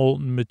there's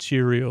molten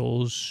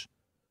materials,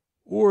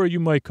 or you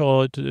might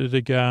call it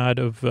the god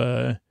of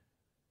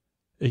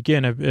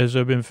again, as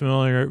I've been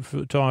familiar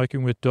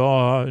talking with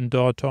Daw, and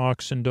Daw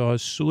talks and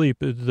Daw's sleep,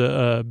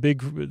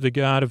 the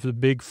god of the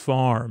big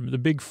farm, the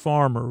big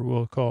farmer,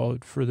 we'll call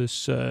it for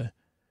this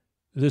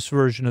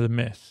version of the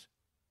myth.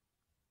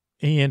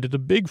 And the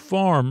big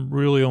farm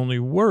really only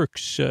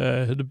works.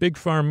 The big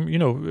farm,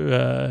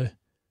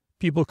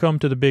 people come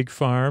to the big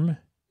farm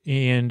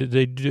and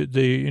they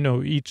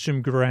eat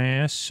some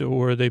grass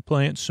or they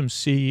plant some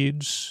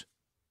seeds.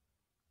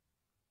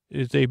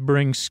 They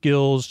bring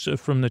skills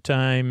from the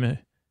time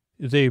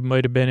they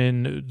might have been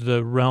in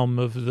the realm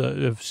of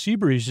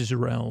Seabreeze's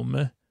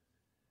realm.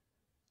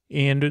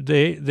 And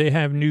they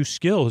have new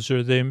skills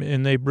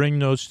and they bring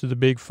those to the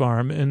big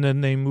farm and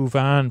then they move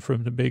on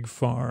from the big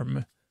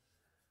farm.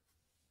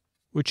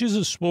 Which is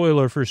a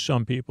spoiler for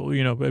some people,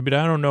 but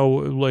I don't know,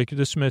 like,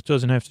 this myth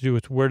doesn't have to do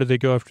with where do they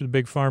go after the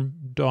big farm,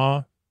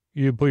 Daw?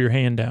 You put your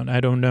hand down.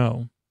 I don't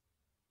know.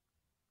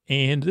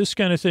 And this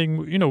kind of thing,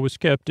 was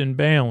kept in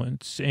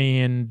balance.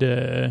 And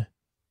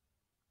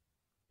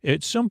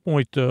at some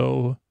point,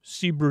 though,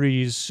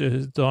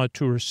 Seabreeze thought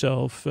to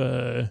herself,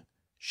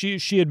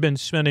 she had been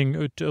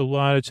spending a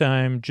lot of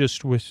time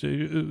just with,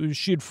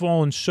 she had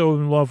fallen so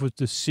in love with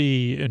the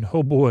sea, and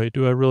oh boy,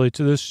 do I relate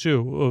to this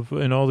too,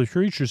 and all the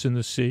creatures in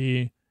the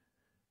sea,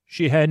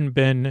 she hadn't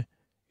been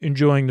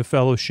enjoying the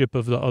fellowship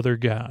of the other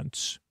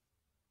gods.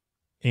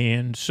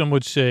 And some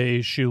would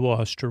say she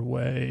lost her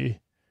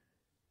way,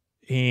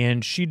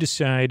 and she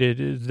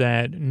decided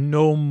that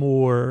no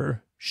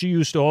more, she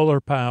used all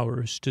her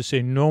powers to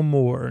say no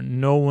more,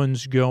 no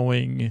one's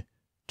going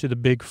to the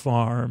big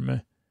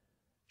farm.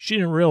 She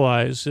didn't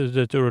realize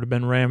that there would have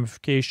been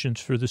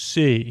ramifications for the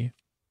sea.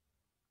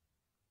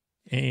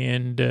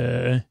 And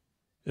the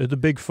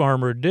big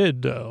farmer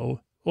did,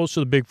 though. Also,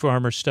 the big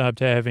farmer stopped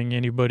having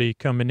anybody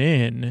coming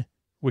in,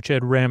 which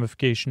had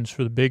ramifications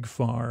for the big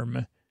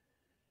farm.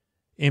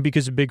 And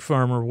because the big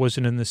farmer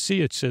wasn't in the sea,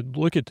 it said,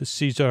 look at the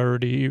sea's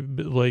already,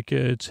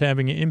 it's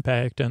having an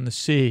impact on the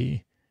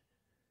sea.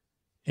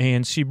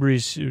 And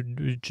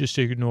Seabreeze just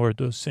ignored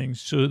those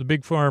things. So the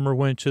big farmer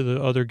went to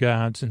the other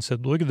gods and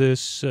said, look at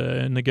this.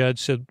 And the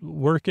gods said,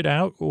 work it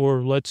out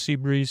or let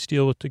Seabreeze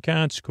deal with the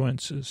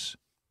consequences.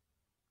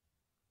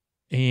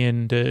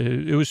 And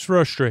it was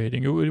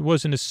frustrating. It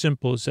wasn't as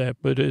simple as that.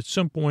 But at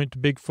some point, the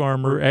big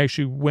farmer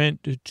actually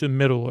went to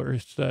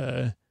Middle-earth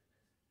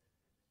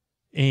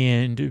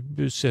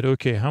and said,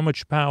 okay, how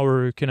much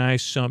power can I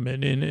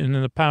summon? And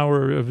the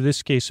power of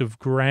this case of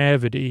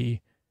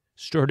gravity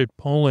started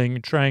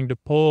trying to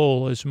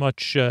pull as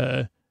much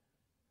as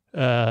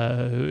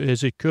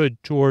it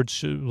could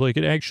towards,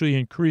 it actually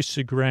increased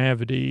the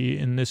gravity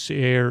in this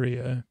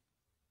area.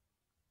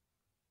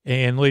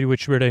 And Lady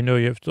Witchbeard, I know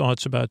you have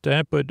thoughts about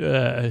that, but,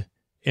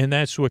 and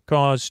that's what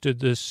caused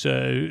this,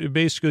 it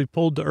basically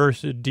pulled the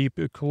Earth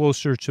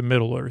closer to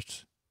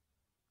Middle-earth.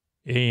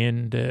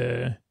 And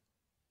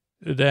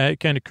that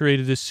kind of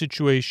created this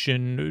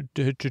situation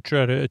to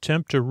try to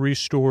attempt to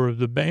restore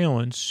the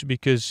balance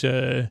because,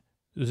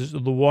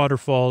 the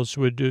waterfalls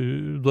would,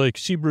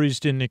 Seabreeze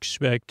didn't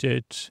expect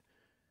it.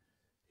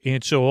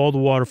 And so all the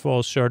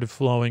waterfalls started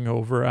flowing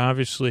over.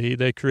 Obviously,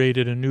 they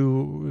created a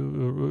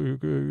new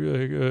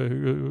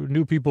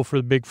people for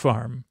the big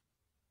farm.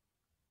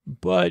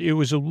 But it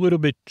was a little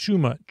bit too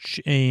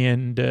much.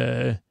 And,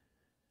 the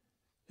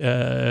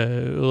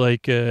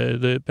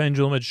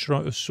pendulum had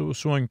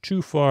swung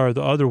too far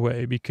the other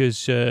way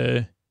because,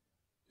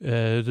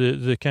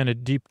 the kind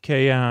of deep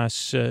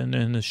chaos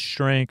and the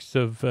strength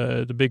of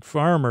the big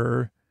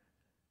farmer,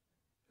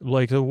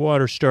 the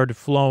water started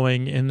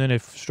flowing, and then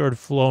it started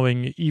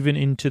flowing even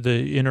into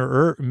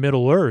the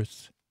Middle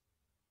Earth,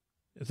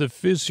 the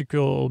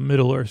physical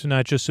Middle Earth,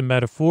 not just a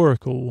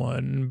metaphorical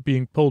one,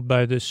 being pulled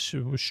by this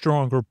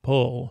stronger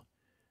pull,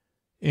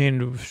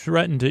 and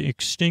threatened to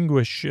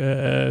extinguish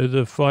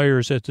the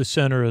fires at the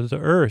center of the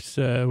Earth,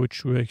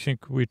 which I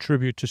think we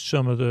attribute to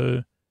some of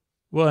the,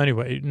 well,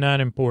 anyway,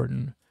 not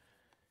important.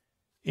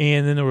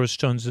 And then there was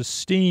tons of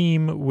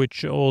steam,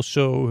 which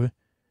also,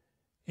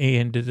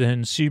 and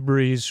then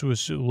Seabreeze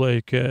was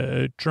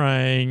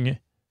trying,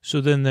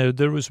 so then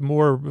there was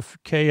more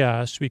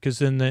chaos because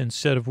then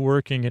instead of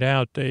working it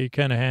out, they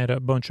kind of had a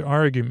bunch of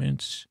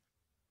arguments.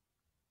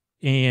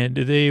 And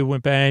they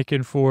went back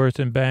and forth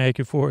and back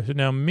and forth.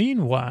 Now,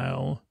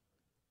 meanwhile,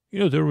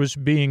 there was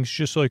beings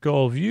just like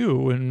all of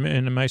you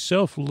and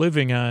myself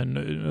living on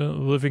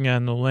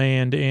the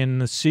land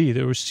and the sea.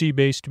 There were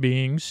sea-based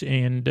beings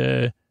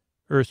and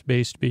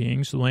earth-based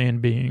beings,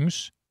 land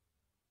beings.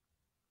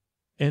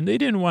 And they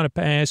didn't want to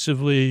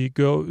passively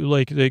go,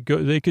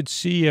 they could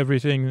see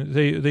everything.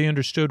 They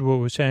understood what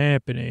was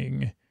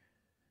happening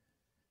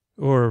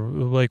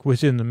or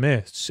within the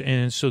myths.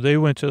 And so they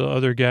went to the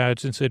other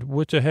gods and said,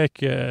 what the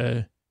heck,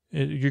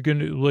 you're going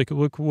to, look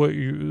what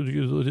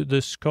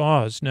this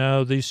caused.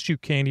 Now these two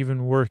can't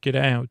even work it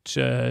out.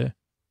 And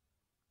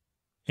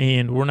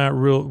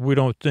we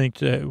don't think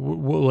that,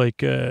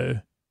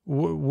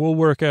 we'll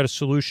work out a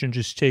solution,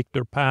 just take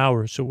their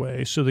powers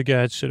away. So the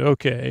gods said,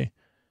 okay.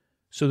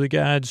 So the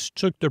gods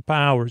took their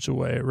powers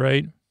away,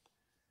 right?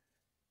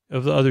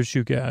 of the other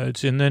two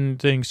gods, and then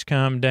things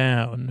calmed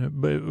down,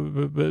 but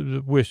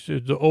with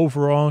the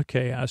overall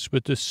chaos,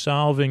 but the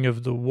solving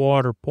of the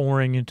water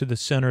pouring into the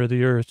center of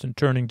the earth and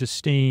turning to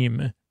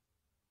steam,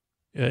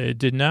 it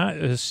did not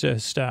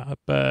stop.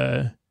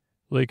 The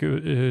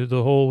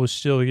hole was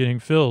still getting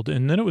filled.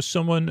 And then it was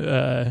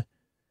someone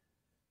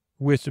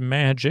with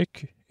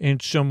magic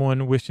and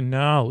someone with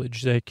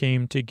knowledge that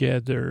came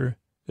together,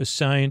 a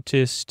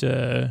scientist,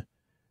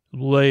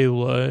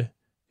 Layla,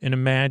 and a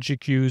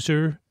magic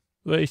user,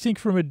 I think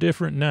from a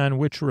different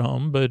non-witch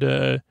realm, but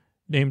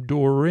named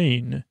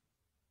Doreen.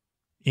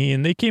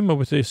 And they came up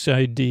with this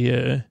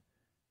idea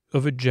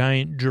of a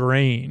giant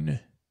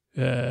drain,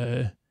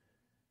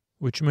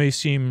 which may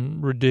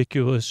seem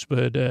ridiculous,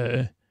 but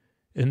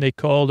and they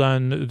called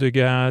on the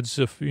gods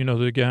of,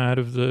 the god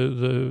of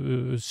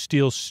the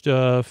steel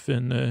stuff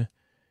and the,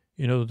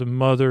 the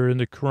mother and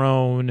the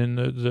crone,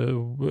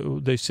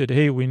 and they said,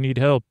 hey, we need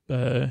help.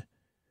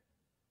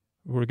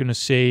 We're going to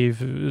save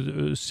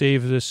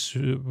this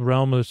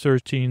realm of the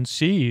 13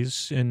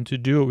 seas, and to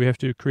do it, we have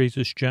to create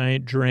this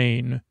giant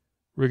drain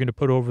we're going to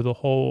put over the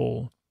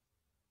hole.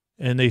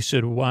 And they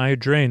said, why a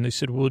drain? They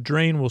said, well, a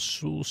drain will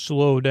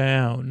slow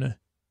down,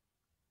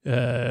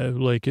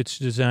 like it's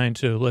designed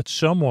to let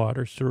some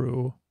water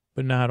through,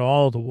 but not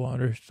all the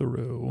water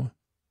through.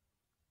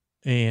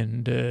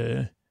 And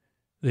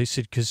they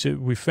said, because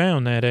we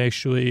found that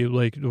actually,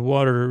 like, the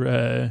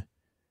water...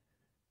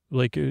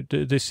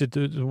 they said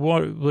the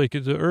water, like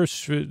the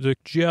Earth's, the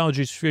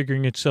geology's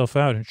figuring itself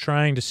out and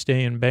trying to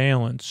stay in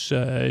balance.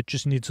 It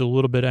just needs a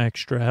little bit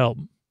extra help.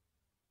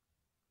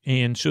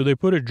 And so they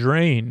put a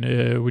drain,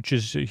 which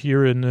is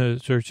here in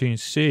the 13th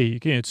sea. You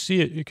can't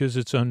see it because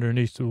it's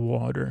underneath the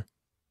water.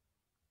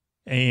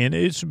 And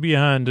it's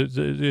beyond,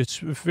 it's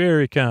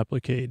very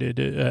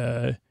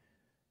complicated.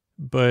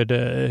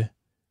 But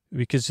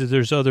because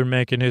there's other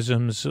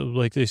mechanisms,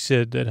 like they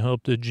said, that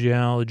help the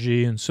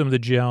geology, and some of the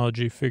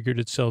geology figured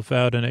itself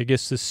out, and I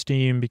guess the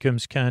steam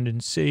becomes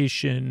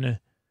condensation,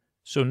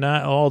 so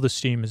not all the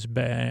steam is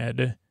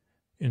bad,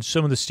 and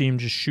some of the steam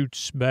just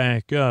shoots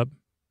back up,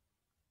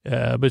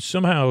 but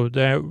somehow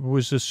that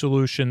was the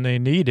solution they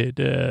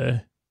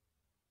needed.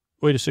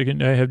 Wait a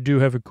second, I do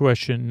have a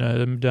question.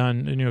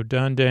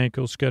 Don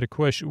Dankel's got a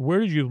question. Where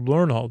did you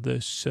learn all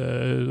this?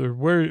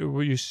 Where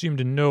you seem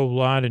to know a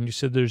lot, and you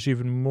said there's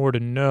even more to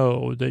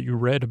know that you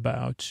read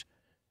about.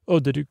 Oh,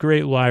 the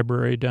great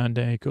library, Don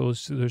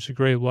Dankel's. There's a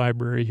great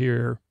library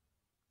here.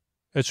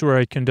 That's where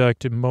I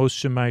conducted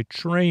most of my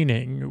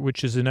training,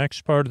 which is the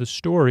next part of the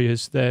story,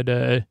 is that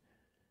there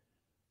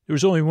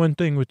was only one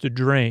thing with the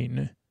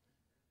drain,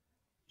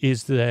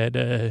 is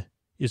that...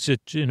 Is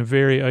it in a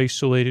very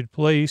isolated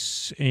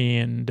place,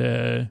 and,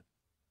 the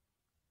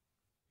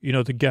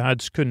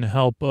gods couldn't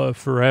help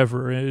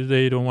forever.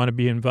 They don't want to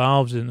be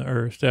involved in the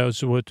earth. That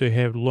was what they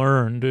had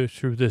learned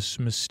through this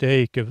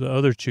mistake of the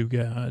other two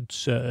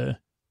gods.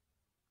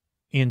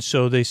 And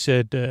so they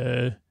said,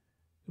 this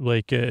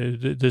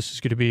is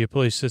going to be a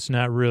place that's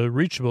not really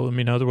reachable. I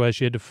mean, otherwise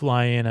you had to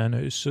fly in on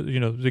it. So,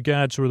 the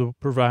gods were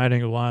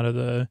providing a lot of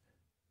the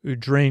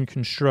drain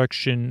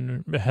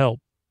construction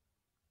help.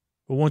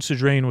 But once the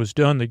drain was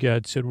done, the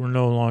god said, we're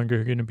no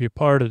longer going to be a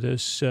part of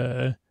this.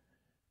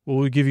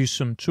 We'll give you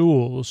some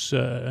tools,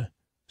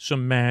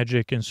 some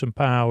magic and some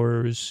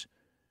powers,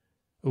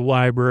 a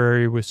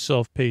library with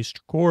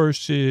self-paced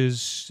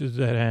courses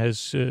that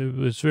has,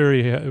 it's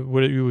very,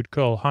 what you would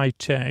call high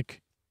tech.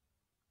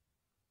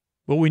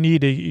 But we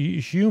need a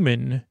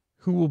human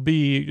who will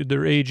be,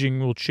 their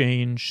aging will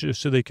change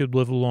so they could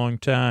live a long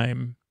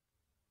time.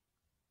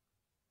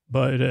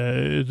 But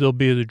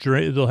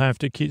they'll have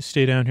to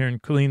stay down here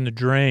and clean the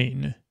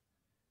drain.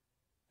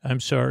 I'm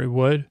sorry,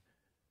 what?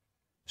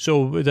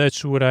 So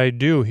that's what I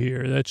do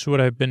here. That's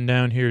what I've been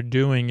down here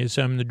doing, is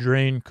I'm the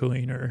drain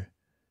cleaner.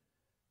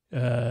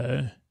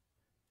 That's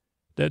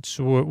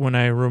what, when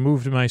I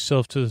removed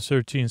myself to the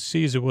 13th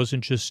seas, it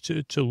wasn't just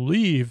to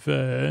leave.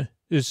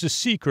 It's a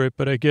secret,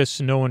 but I guess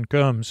no one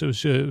comes. It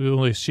was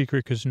only a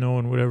secret because no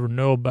one would ever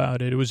know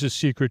about it. It was a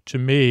secret to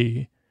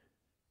me.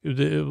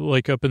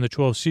 Like up in the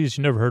 12 seas,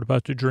 you never heard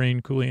about the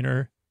drain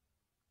cleaner.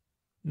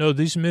 No,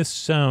 these myths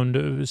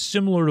sound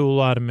similar to a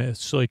lot of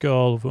myths, like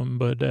all of them.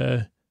 But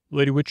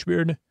Lady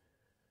Witchbeard,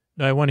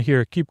 I want to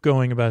hear, keep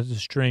going about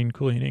this drain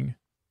cleaning.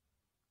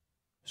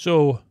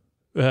 So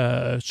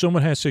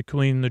someone has to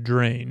clean the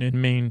drain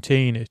and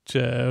maintain it.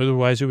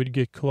 Otherwise, it would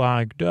get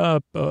clogged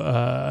up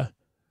or,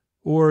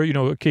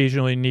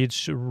 occasionally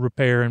needs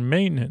repair and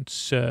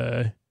maintenance.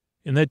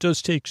 And that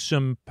does take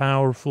some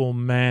powerful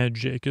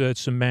magic.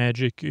 That's some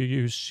magic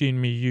you've seen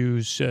me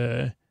use,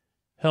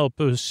 help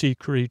those sea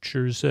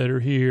creatures that are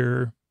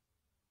here,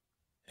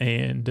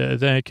 and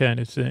that kind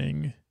of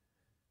thing.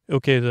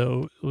 Okay,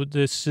 though,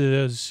 this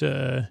is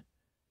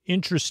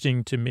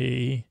interesting to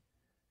me,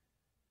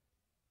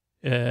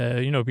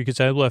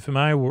 because I left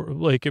my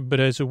work, but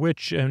as a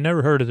witch, I've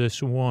never heard of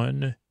this,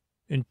 one.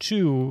 And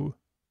two,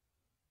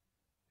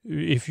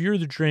 if you're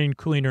the drain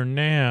cleaner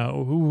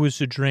now, who was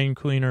the drain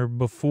cleaner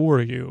before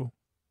you?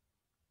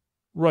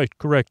 Right,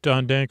 correct.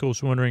 Don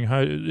Dankel's wondering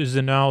how is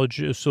the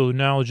knowledge, so the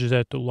knowledge is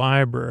at the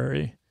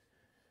library.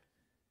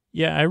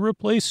 Yeah, I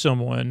replaced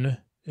someone.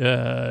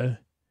 I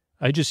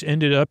just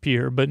ended up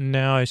here, but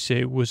now I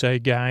say, was I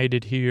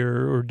guided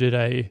here or did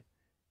I,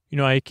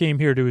 I came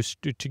here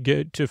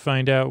to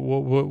find out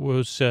what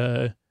was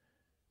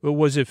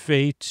it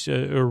fate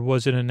or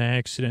was it an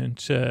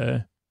accident?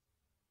 And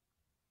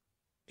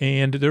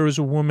there was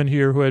a woman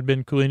here who had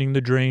been cleaning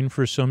the drain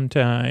for some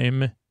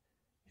time.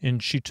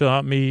 And she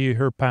taught me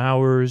her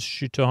powers.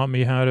 She taught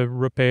me how to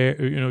repair,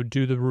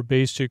 do the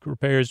basic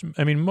repairs.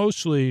 I mean,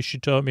 mostly she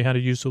taught me how to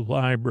use the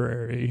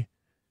library.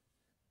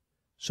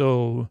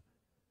 So,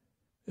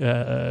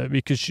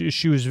 because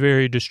she was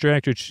very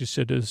distracted, she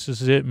said, "This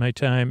is it, my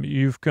time.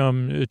 You've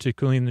come to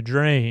clean the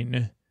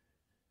drain."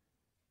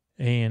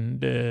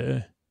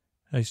 And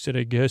I said,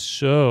 "I guess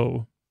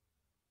so."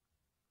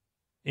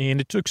 And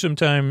it took some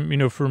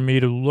time, for me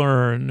to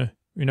learn.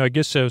 I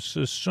guess I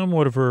was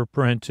somewhat of her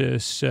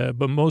apprentice,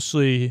 but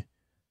mostly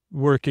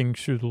working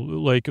through,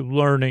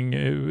 learning.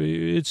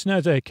 It's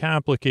not that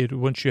complicated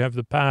once you have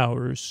the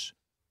powers.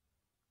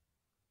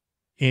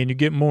 And you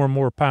get more and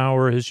more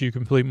power as you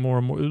complete more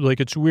and more.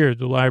 It's weird.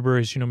 The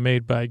library is,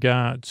 made by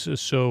gods.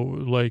 So,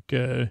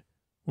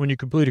 when you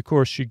complete a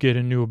course, you get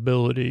a new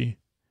ability.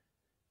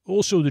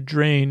 Also, the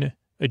drain,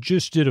 I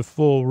just did a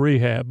full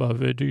rehab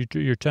of it.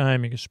 Your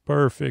timing is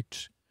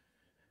perfect.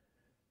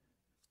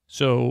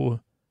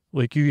 So...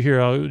 you hear,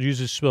 I'll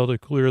use a spell to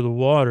clear the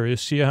water. You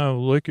see how,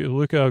 look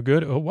how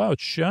good. Oh, wow,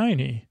 it's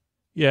shiny.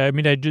 Yeah, I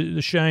mean, the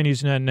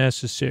shiny's not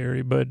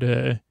necessary, but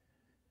I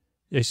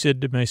said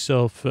to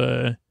myself,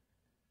 I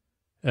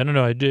don't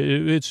know,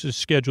 it's a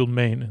scheduled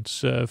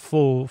maintenance,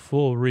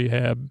 full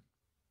rehab.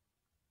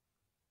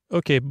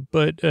 Okay,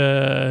 but,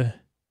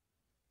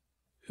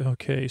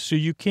 okay, so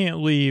you can't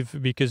leave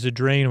because the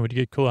drain would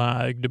get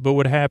clogged, but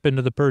what happened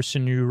to the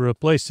person you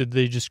replaced? Did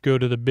they just go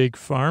to the big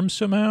farm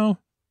somehow?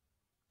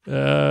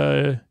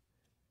 Yeah,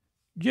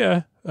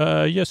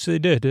 yes, they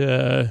did.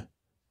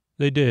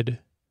 They did.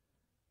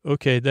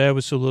 Okay, that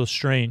was a little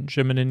strange.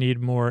 I'm going to need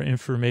more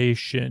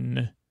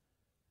information.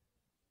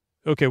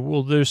 Okay,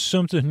 well, there's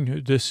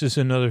something, this is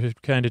another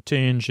kind of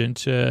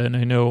tangent, and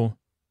I know.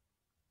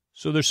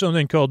 So there's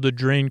something called the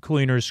Drain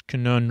Cleaner's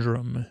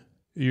Conundrum.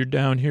 You're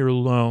down here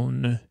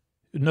alone.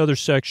 Another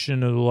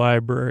section of the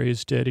library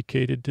is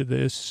dedicated to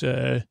this.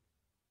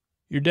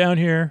 You're down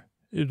here.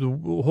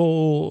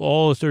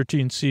 All the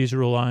 13 C's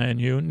rely on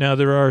you. Now,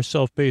 there are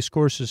self-paced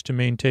courses to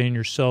maintain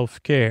your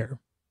self-care.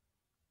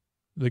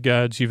 The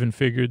gods even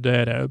figured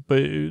that out.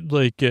 But,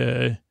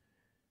 it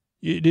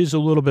is a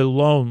little bit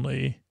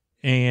lonely.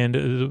 And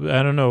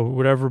I don't know,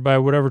 by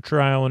whatever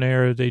trial and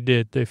error they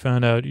did, they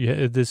found out,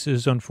 this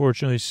is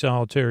unfortunately a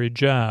solitary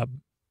job.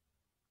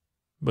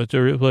 But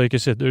there, like I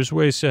said, there's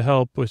ways to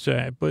help with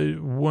that. But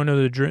one of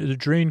the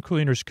drain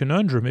cleaner's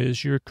conundrum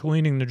is you're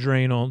cleaning the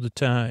drain all the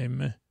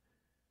time.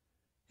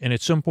 And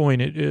at some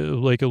point,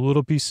 like a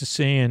little piece of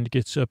sand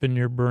gets up in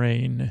your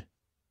brain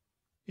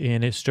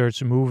and it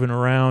starts moving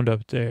around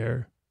up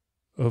there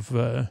of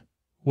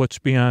what's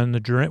beyond the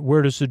drain.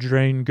 Where does the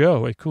drain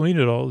go? I clean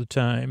it all the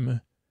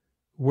time.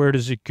 Where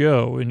does it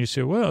go? And you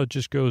say, well, it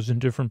just goes in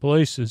different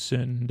places.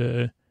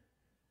 And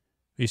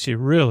you say,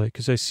 really?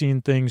 Because I've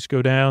seen things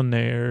go down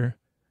there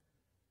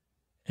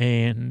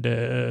and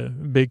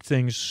big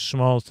things,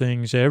 small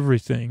things,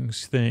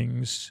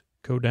 things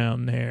go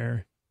down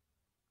there.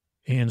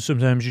 And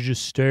sometimes you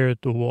just stare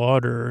at the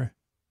water.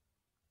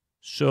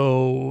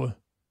 So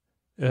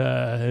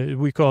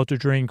we call it the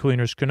Drain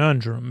Cleaner's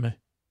Conundrum.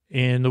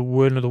 And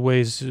one of the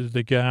ways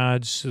the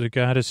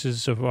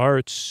goddesses of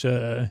arts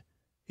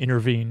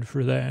intervene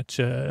for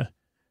that.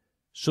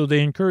 So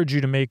they encourage you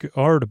to make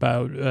art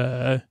about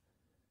the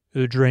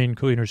Drain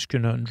Cleaner's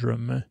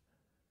Conundrum.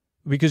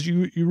 Because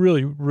you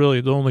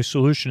really, the only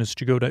solution is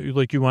to go down,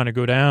 you want to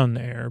go down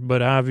there.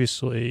 But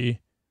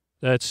obviously,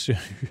 that's...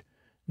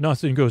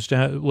 Nothing goes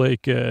down,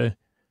 the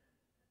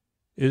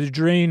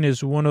drain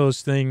is one of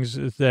those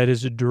things that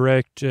is a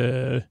direct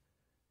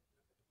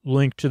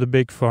link to the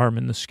big farm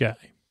in the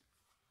sky.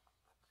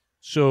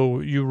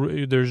 So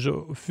there's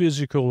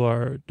physical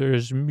art,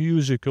 there's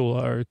musical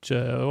art,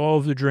 all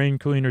of the drain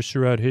cleaners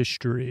throughout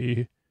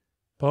history,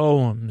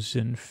 poems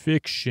and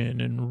fiction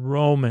and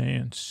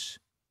romance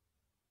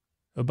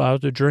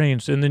about the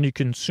drains. And then you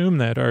consume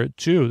that art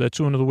too. That's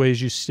one of the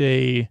ways you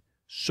stay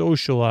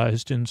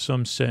socialized in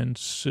some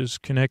sense, is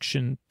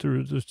connection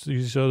through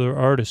these other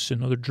artists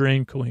and other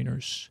drain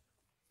cleaners.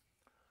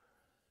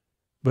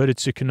 But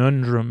it's a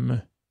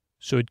conundrum,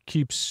 so it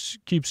keeps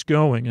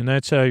going, and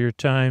that's how your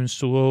time's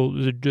slow.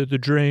 The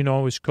drain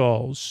always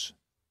calls,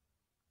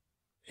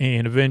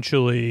 and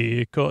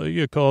eventually it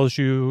calls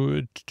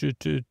you to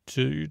the.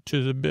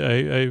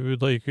 I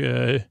would like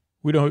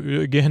we don't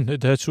again.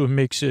 That's what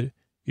makes it.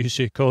 You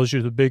say it calls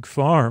you the big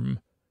farm,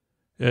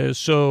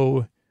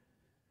 so.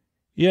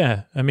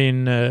 Yeah, I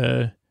mean,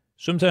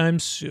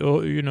 sometimes,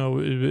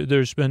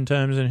 there's been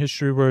times in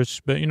history where it's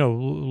been,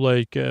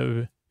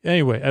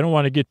 anyway, I don't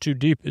want to get too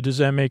deep. Does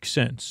that make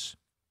sense?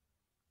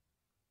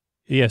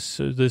 Yes,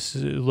 this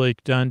is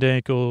like Don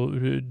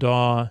Dankel,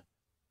 Daw.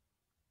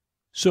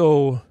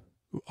 So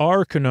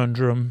our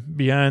conundrum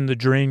beyond the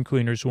drain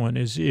cleaners one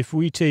is if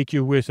we take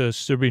you with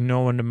us, there'll be no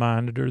one to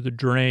monitor the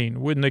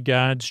drain. Wouldn't the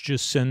gods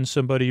just send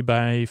somebody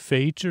by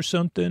fate or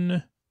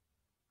something?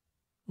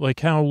 Like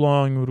how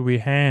long would we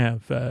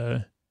have?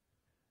 Well,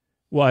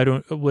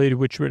 Lady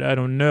Witchbeard, I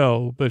don't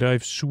know, but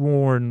I've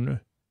sworn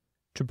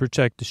to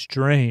protect this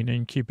drain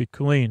and keep it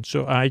clean.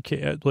 So I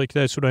can't, like,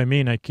 that's what I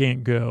mean. I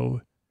can't go.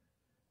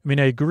 I mean,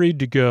 I agreed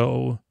to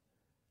go,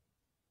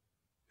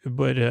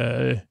 but,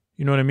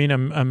 you know what I mean?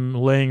 I'm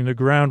laying the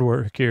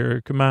groundwork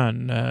here. Come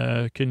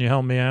on. Can you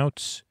help me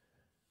out?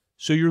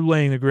 So you're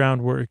laying the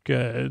groundwork,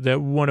 that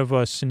one of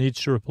us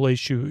needs to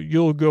replace you.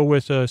 You'll go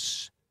with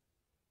us.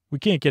 We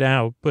can't get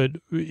out, but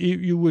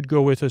you would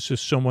go with us if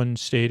someone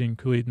stayed and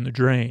cleaned the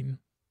drain.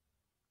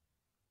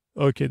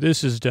 Okay,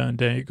 this is Don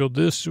Dangle.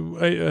 This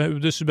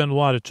has been a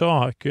lot of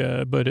talk,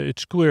 but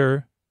it's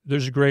clear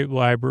there's a great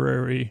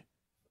library.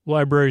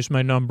 Library's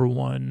my number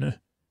one.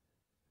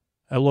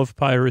 I love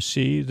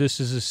piracy. This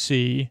is a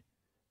sea.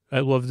 I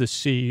love the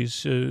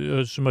seas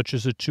as much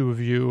as the two of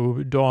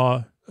you.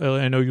 Daw,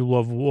 I know you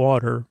love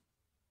water.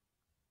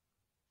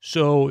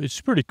 So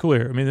it's pretty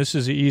clear. I mean, this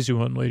is the easy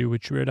one, Lady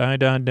Witchbeard. I,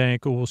 Don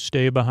Dangle, will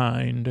stay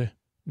behind.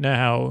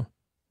 Now,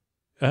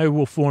 I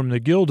will form the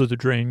Guild of the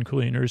Drain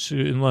Cleaners,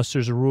 unless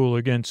there's a rule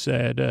against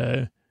that,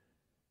 and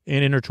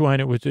intertwine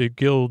it with the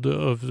Guild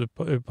of the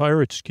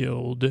Pirates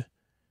Guild.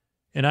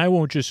 And I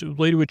won't just,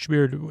 Lady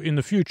Witchbeard, in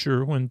the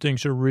future, when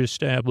things are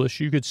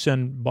reestablished, you could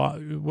send,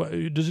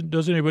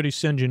 does anybody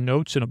send you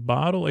notes in a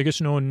bottle? I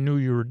guess no one knew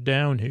you were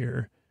down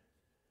here.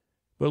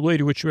 But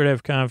Lady Witchbeard, I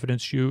have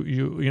confidence you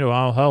know,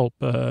 I'll help,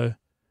 that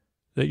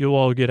you'll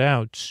all get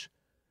out.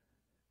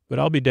 But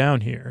I'll be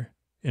down here,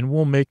 and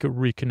we'll make a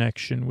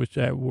reconnection with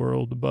that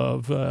world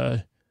above,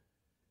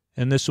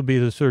 and this will be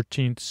the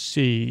 13th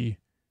sea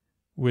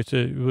with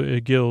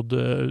a guild,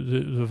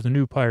 of the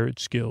new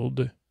Pirates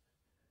Guild.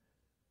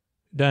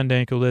 Don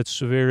Dangle, that's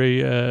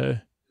very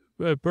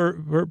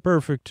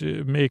perfect.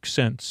 Makes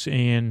sense.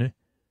 And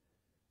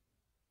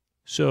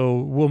so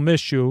we'll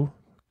miss you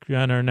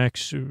on our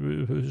next.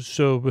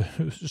 So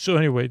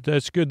anyway,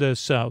 that's good that's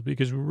south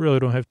because we really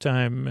don't have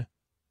time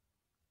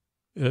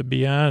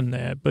beyond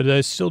that. But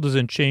that still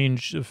doesn't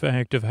change the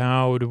fact of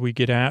how do we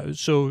get out.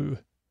 So,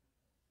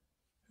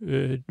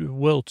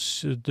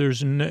 Wilts,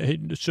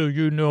 so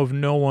you know of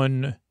no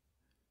one.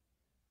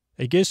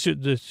 I guess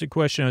the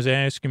question I was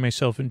asking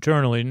myself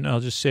internally, and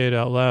I'll just say it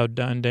out loud,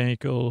 Don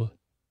Dangle,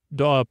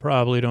 Daw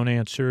probably don't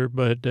answer,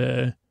 but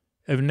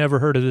I've never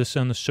heard of this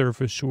on the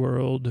surface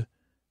world.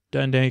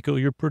 Don Dangle,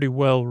 you're pretty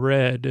well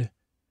read.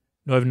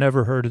 No, I've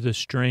never heard of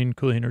this drain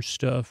cleaner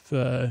stuff.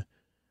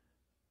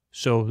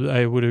 So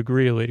I would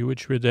agree, Lady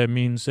Witchbeard, that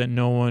means that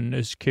no one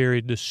has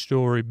carried the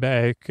story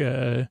back.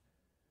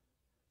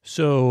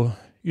 So...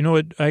 You know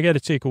what? I got to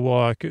take a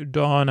walk.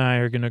 Daw and I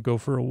are going to go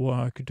for a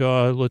walk.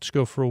 Daw, let's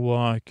go for a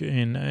walk.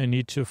 And I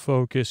need to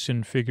focus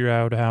and figure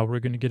out how we're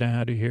going to get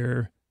out of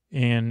here.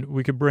 And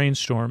we could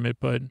brainstorm it,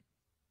 but...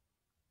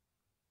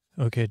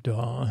 Okay,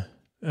 Daw.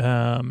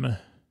 I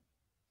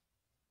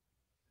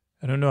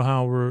don't know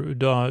how we're...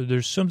 Daw,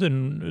 there's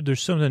something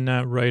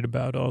not right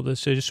about all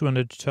this. I just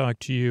wanted to talk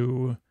to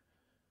you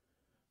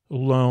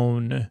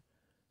alone.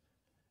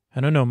 I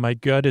don't know. My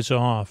gut is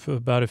off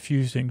about a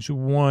few things.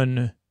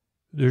 One...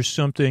 There's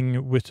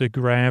something with the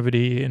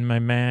gravity in my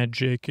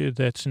magic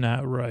that's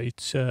not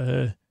right.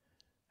 I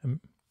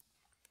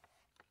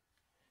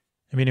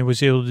mean, I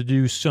was able to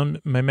do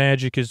my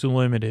magic is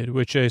limited,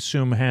 which I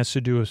assume has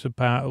to do with the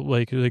power,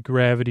 like the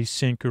gravity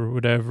sink or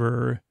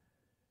whatever,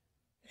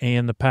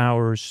 and the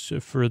powers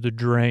for the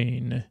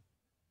drain.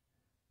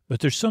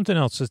 But there's something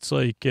else that's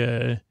like,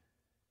 like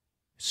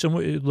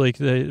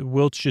the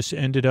Wilts just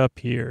ended up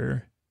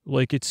here.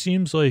 Like, it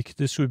seems like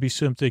this would be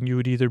something you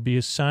would either be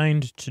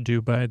assigned to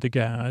do by the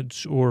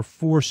gods or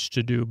forced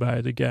to do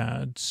by the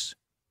gods.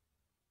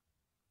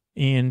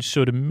 And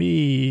so to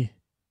me,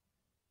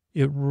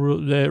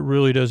 that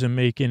really doesn't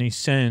make any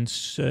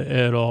sense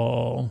at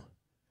all.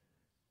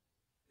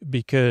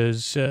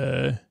 Because,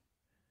 I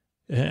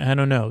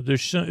don't know,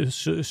 there's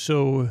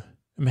so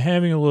I'm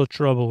having a little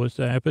trouble with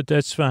that, but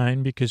that's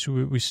fine because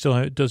we still,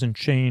 it doesn't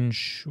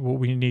change what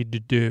we need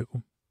to do.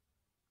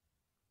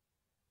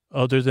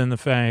 Other than the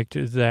fact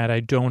that I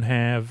don't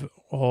have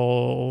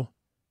all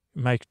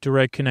my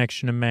direct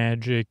connection to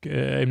magic.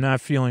 I'm not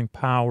feeling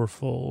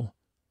powerful.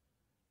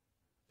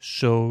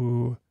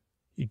 So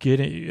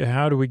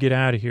how do we get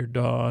out of here,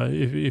 Daw?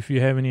 If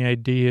you have any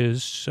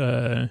ideas,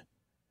 I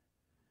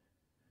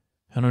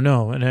don't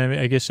know. And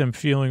I guess I'm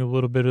feeling a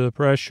little bit of the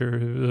pressure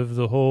of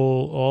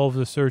all of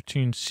the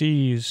 13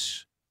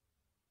 C's.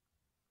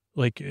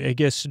 Like, I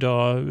guess,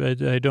 Daw,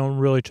 I don't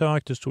really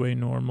talk this way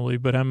normally,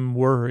 but I'm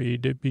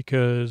worried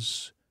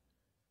because,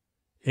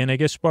 and I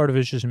guess part of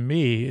it's just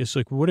me, it's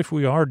like, what if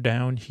we are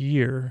down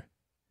here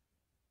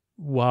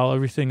while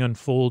everything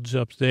unfolds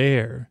up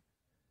there?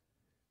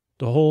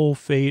 The whole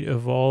fate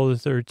of all the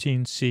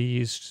 13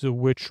 C's, the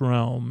witch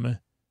realm,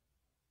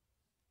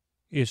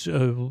 is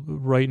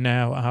right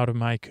now out of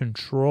my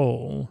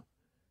control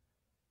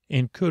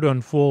and could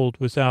unfold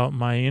without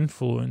my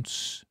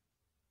influence.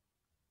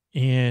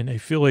 And I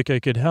feel like I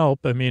could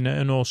help. I mean,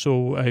 and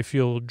also I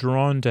feel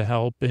drawn to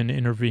help and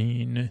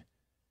intervene.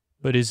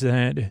 But is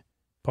that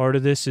part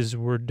of this is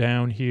we're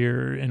down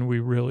here and we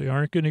really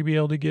aren't going to be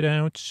able to get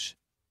out?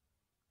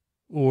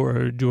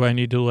 Or do I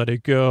need to let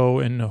it go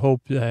and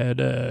hope that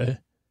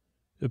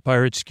the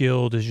Pirates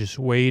Guild is just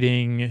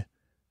waiting,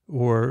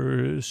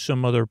 or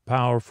some other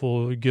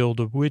powerful guild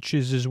of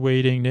witches is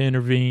waiting to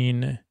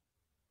intervene?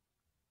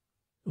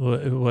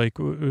 Like,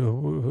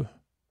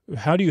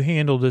 how do you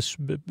handle this?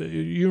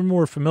 You're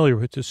more familiar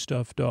with this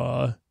stuff,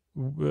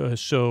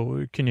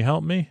 so can you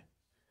help me?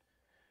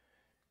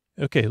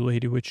 Okay,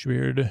 Lady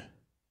Witchbeard,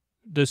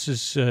 this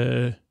is,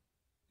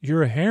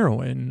 you're a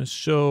heroine,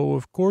 so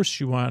of course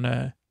you want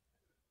to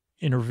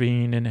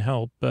intervene and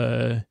help.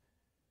 I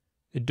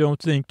don't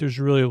think there's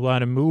really a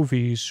lot of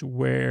movies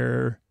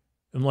where,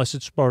 unless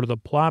it's part of the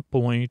plot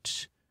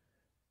point,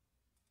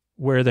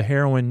 where the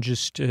heroine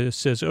just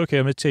says, okay,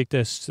 I'm going to take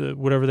this,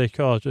 whatever they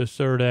call it, the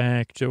third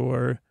act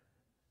or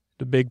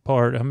the big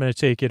part, I'm going to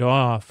take it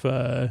off,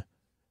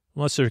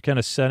 unless they're kind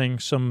of setting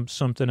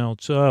something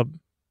else up.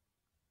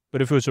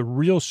 But if it was a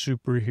real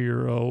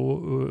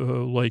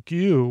superhero like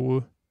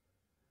you,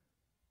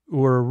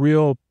 or a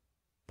real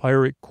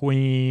pirate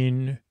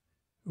queen,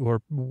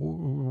 or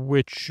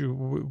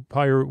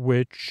pirate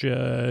witch,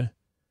 I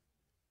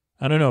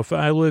don't know,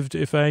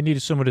 if I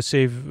needed someone to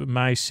save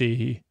my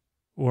sea,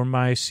 or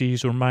my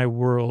seas, or my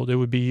world, it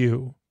would be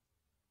you.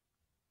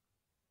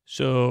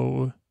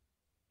 So,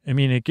 I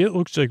mean, it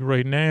looks like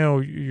right now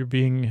you're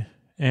being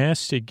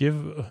asked to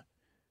give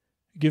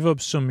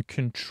up some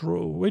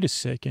control. Wait a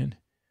second.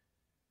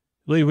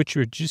 Lady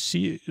Witcher, did you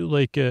see,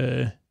 like,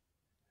 so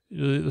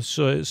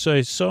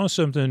I saw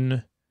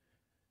something,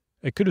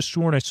 I could have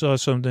sworn I saw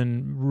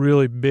something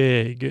really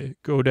big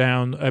go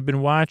down. I've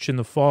been watching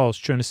the falls,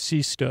 trying to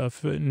see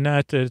stuff.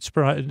 Not that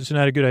it's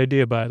not a good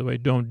idea, by the way.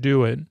 Don't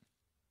do it.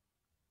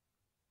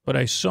 But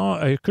I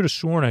could have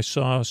sworn I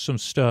saw some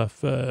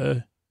stuff.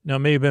 Now, it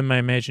may have been my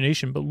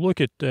imagination, but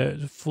look at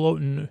that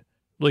floating,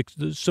 like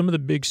some of the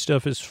big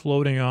stuff is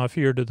floating off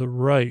here to the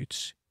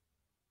right.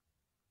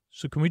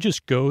 So can we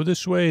just go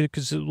this way?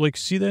 Because, like,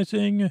 see that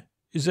thing?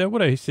 Is that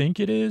what I think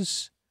it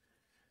is?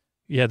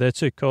 Yeah,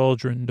 that's a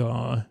cauldron,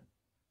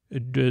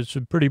 It's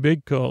a pretty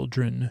big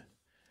cauldron.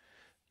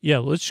 Yeah,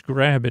 let's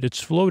grab it. It's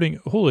floating.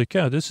 Holy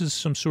cow, this is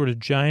some sort of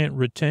giant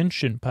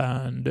retention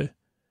pond.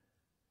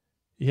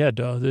 Yeah,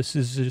 this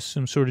is just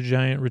some sort of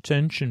giant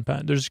retention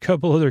pond. There's a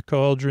couple other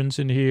cauldrons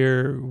in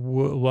here,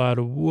 a lot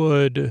of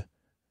wood.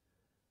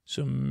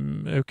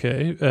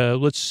 Okay,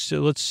 let's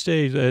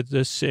stay at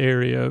this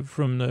area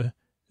from the...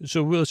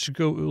 So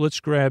let's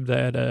grab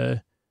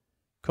that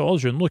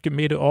cauldron. Look, it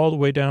made it all the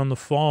way down the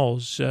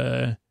falls.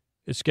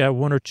 It's got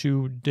one or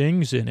two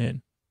dings in it.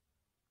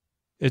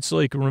 It's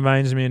like,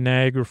 reminds me of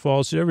Niagara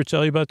Falls. Did I ever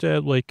tell you about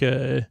that? Like,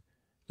 that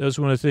was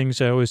one of the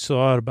things I always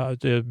thought about,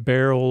 the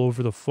barrel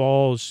over the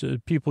falls.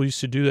 People used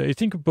to do that. I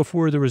think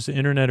before there was the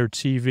internet or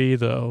TV,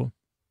 though.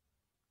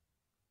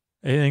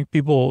 I think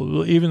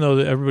people, even though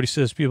everybody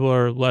says people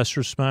are less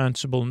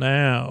responsible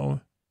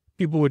now,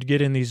 people would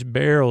get in these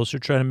barrels or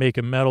try to make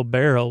a metal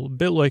barrel, a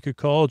bit like a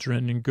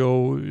cauldron, and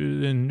go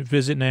and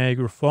visit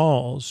Niagara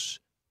Falls.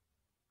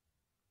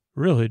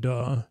 Really,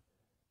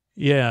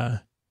 yeah.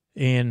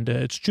 And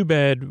it's too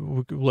bad,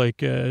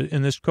 like,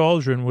 in this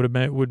cauldron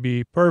would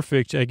be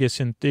perfect, I guess,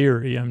 in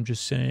theory, I'm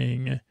just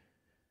saying.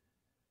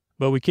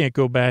 But we can't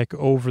go back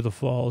over the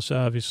falls,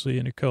 obviously,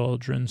 in a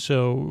cauldron,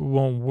 so it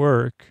won't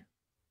work.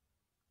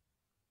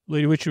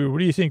 Lady Witcher, what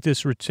do you think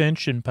this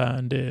retention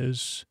pond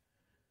is?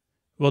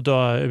 Well,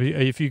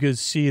 if you could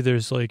see,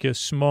 there's like a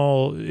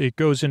small, it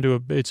goes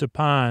into it's a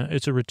pond,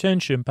 it's a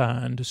retention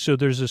pond. So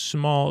there's a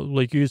small,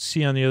 like you could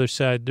see on the other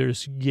side,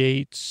 there's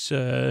gates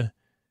and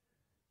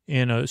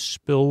a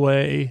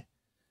spillway.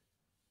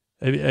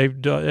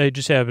 I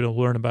just happened to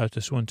learn about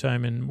this one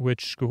time in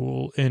witch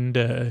school.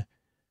 And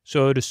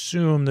so I'd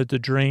assume that the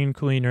drain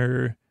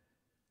cleaner,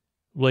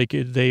 like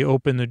they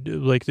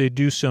they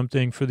do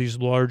something for these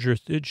larger,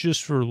 it's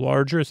just for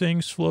larger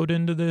things float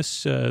into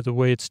this, the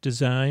way it's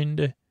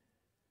designed.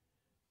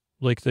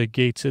 Like the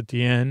gates at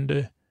the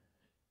end.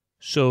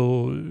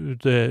 So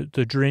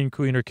the drain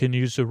cleaner can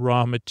use the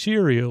raw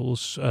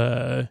materials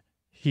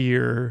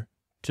here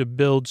to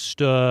build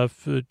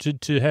stuff,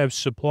 to have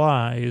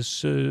supplies,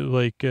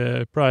 probably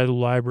the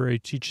library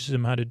teaches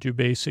them how to do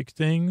basic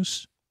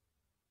things.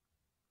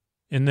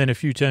 And then a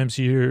few times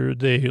a year,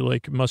 they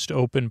must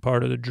open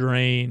part of the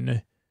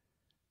drain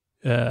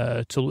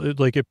it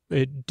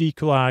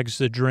declogs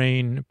the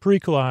drain,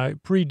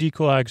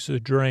 pre-declogs the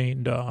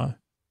drain,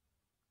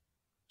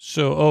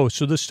 So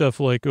this stuff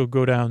will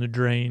go down the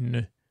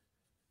drain,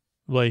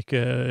 but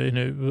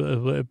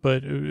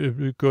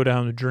go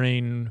down the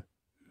drain,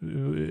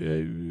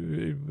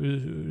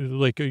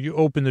 you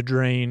open the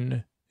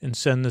drain and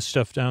send the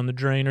stuff down the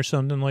drain or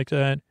something like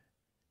that.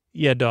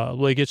 Yeah,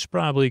 it's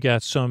probably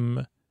got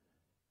some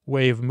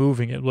way of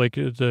moving it, like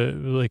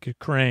a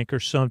crank or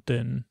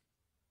something.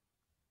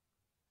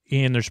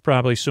 And there's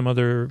probably some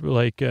other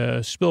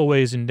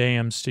spillways and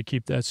dams to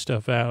keep that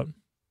stuff out.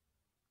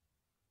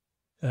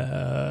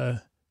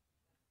 But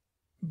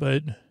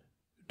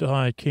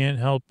I can't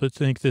help but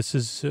think this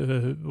is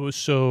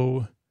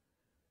so.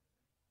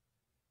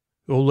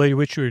 Old Lady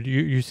Witchbeard,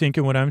 you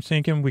thinking what I'm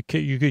thinking?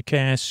 You could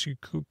cast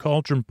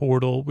Cauldron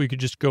Portal. We could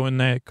just go in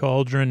that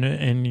cauldron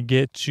and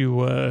get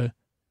to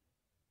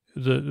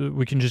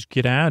we can just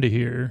get out of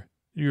here.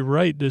 You're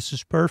right. This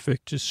is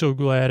perfect. Just so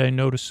glad I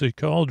noticed the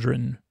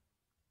cauldron.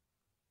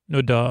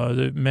 No,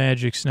 the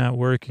magic's not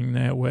working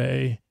that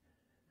way.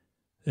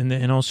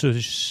 And also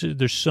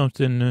there's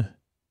something.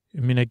 I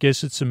mean, I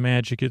guess it's the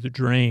magic of the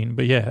drain,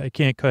 but yeah, I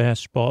can't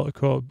cast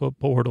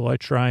portal. I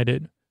tried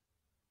it.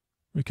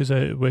 Because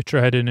I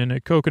tried it in a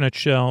coconut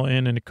shell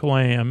and in a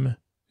clam,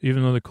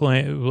 even though the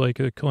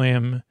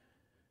clam,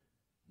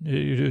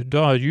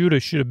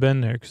 Yuda should have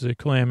been there because the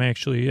clam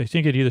actually, I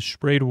think it either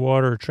sprayed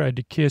water or tried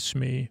to kiss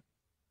me.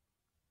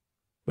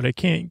 But I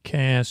can't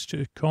cast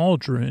a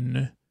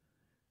cauldron.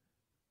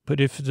 But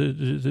if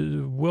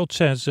the Wilts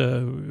has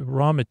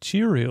raw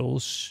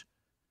materials,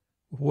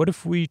 what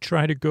if we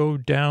try to go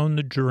down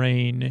the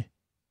drain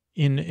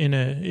in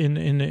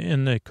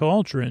the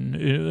cauldron,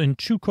 in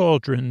two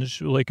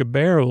cauldrons, like a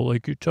barrel,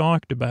 like you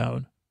talked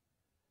about?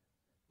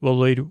 Well,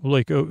 we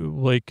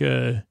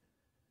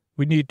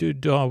need to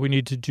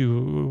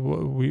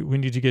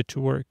get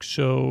to work.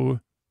 So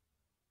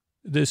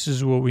this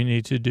is what we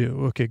need to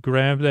do. Okay,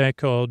 grab that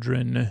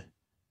cauldron.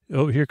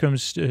 Oh, here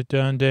comes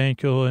Don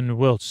Dankel and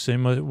Wilts.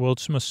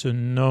 Wilts must have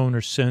known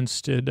or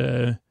sensed it.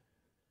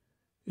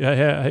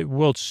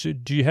 Wilts,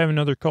 do you have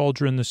another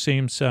cauldron the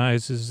same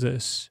size as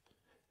this?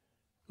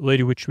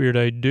 Lady Witchbeard,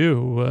 I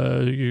do.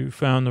 You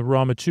found the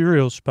raw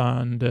materials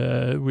pond.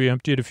 We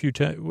emptied a few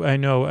times. I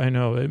know.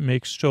 It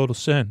makes total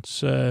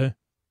sense.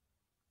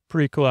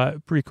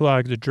 Pre-clog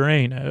the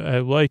drain. I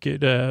like it.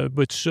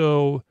 But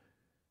so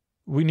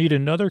we need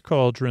another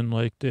cauldron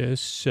like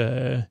this.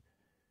 Do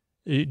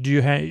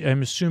you have?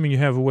 I'm assuming you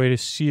have a way to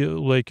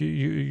seal. Like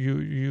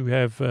you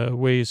have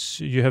ways.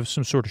 You have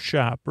some sort of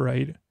shop,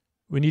 right?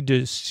 We need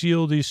to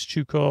seal these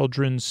two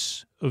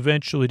cauldrons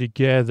eventually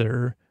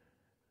together.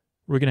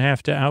 We're going to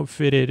have to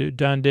outfit it.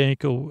 Don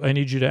Dankel, I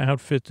need you to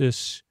outfit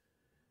this,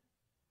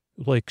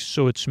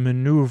 so it's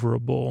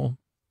maneuverable.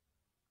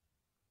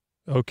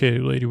 Okay,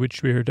 Lady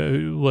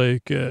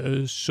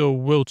Witchbeard, so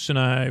Wilts and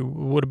I,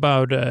 what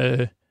about,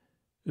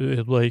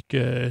 you,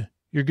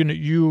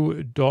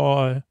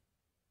 Daw,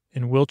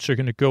 and Wilts are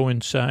going to go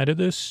inside of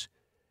this?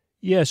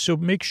 Yeah, so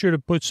make sure to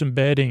put some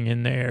bedding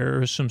in there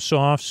or some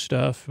soft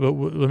stuff. But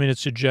I mean,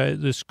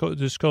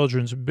 this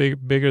cauldron's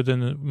much bigger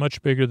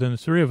than the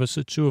three of us.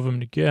 The two of them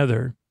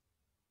together,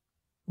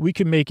 we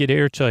can make it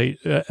airtight.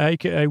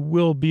 I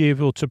will be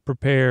able to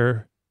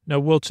prepare. Now,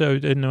 Wilts,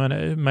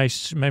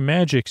 my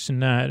magic's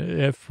not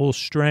at full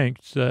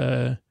strength.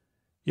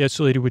 Yes,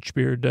 Lady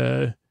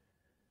Witchbeard.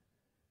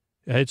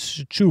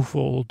 It's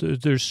twofold.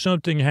 There's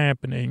something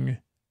happening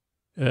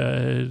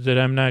that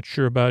I'm not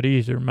sure about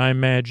either. My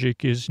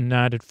magic is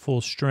not at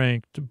full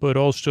strength, but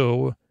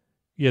also,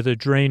 the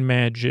drain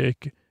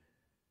magic,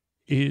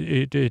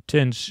 it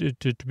tends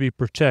to be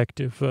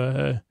protective,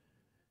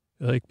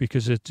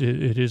 because it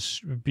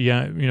is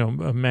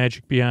beyond, a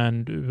magic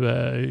beyond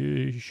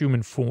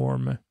human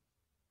form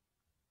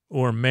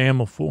or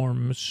mammal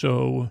form.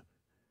 So,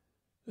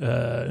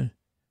 it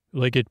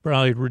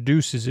probably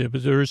reduces it,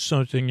 but there is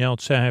something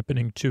else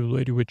happening too,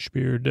 Lady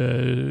Witchbeard,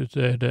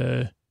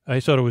 that, I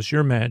thought it was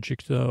your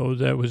magic, though,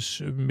 that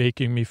was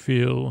making me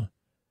feel...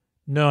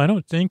 No, I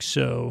don't think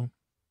so.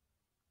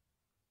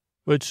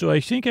 But so I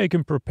think I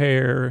can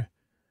prepare.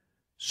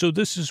 So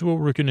this is what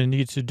we're going to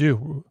need to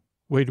do.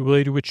 Wait,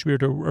 Lady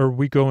Witchbeard, are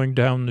we going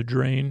down the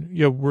drain?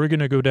 Yeah, we're going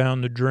to go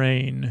down the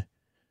drain.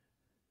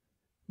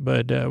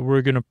 But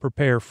we're going to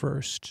prepare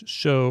first.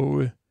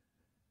 So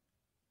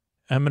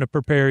I'm going to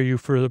prepare you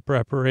for the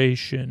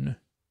preparation.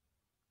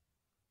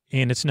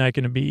 And it's not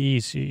going to be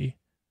easy.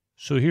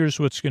 So here's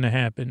what's going to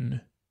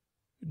happen.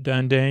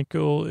 Don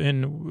Dankel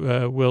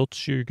and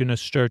Wilts, you're going to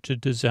start to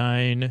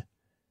design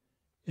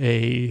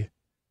a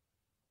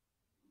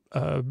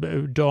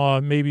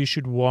Daw. Maybe you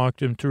should walk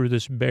them through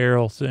this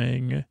barrel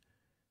thing,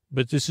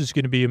 but this is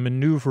going to be a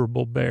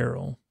maneuverable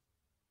barrel.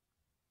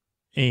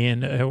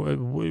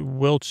 And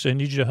Wilts, I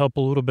need you to help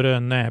a little bit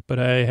on that, but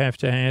I have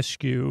to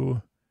ask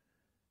you,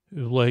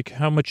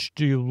 how much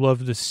do you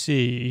love the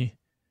sea?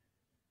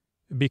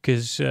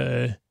 Because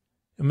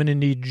I'm going to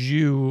need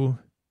you.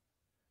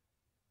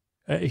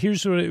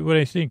 Here's what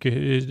I think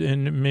is,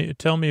 and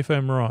tell me if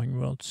I'm wrong,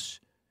 Wilts.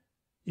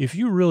 If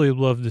you really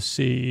love the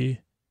sea,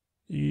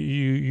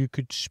 you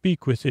could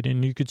speak with it,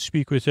 and you could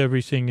speak with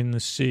everything in the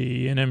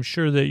sea, and I'm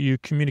sure that you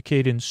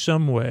communicate in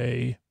some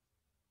way.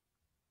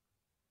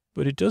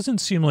 But it doesn't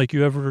seem like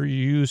you ever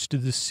used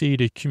the sea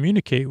to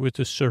communicate with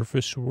the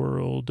surface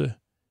world,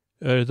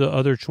 the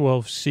other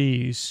 12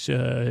 seas.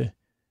 Lady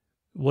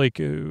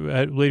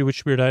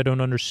Witchbeard, I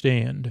don't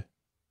understand.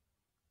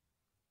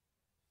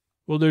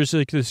 Well, there's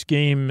like this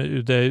game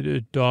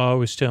that Daw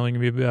was telling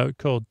me about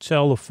called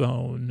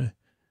Telephone.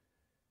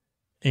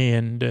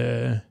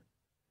 And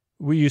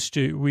we used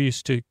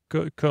to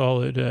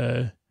call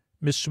it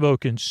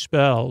Misspoken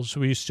Spells.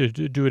 We used to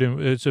do it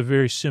it's a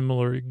very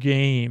similar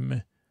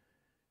game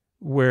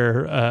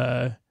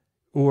where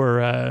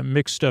or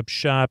mixed up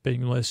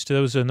shopping list.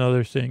 That was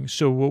another thing.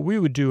 So what we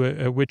would do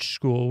at witch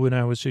school when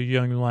I was a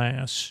young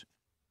lass,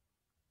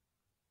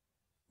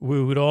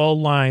 we would all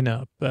line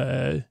up,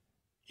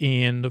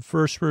 and the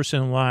first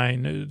person in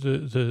line,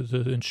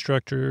 the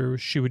instructor,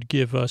 she would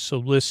give us a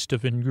list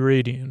of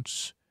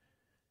ingredients,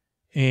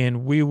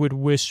 and we would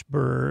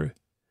whisper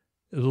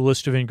the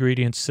list of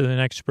ingredients to the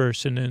next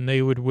person, and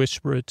they would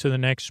whisper it to the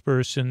next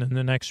person and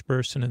the next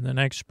person and the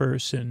next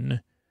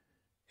person.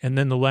 And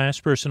then the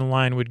last person in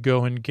line would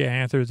go and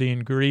gather the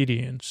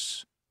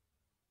ingredients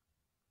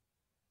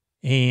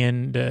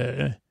and,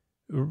 then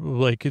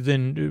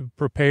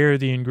prepare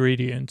the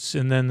ingredients.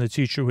 And then the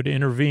teacher would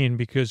intervene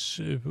because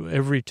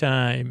every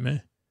time,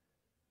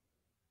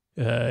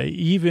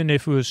 even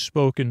if it was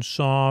spoken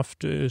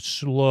soft,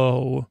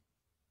 slow,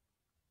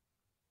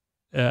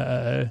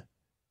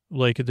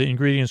 like the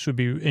ingredients would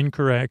be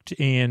incorrect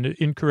and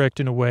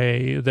incorrect in a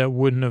way that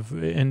would have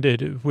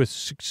ended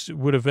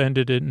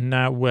it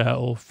not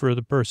well for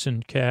the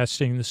person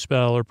casting the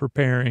spell or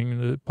preparing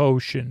the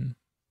potion.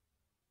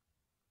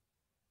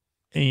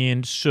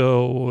 And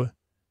so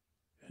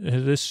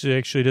this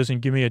actually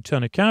doesn't give me a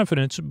ton of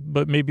confidence,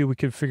 but maybe we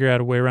could figure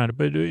out a way around it.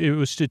 But it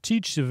was to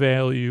teach the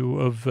value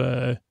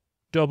of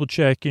double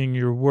checking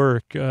your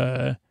work,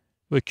 but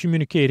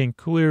communicating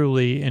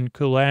clearly and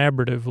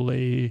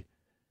collaboratively,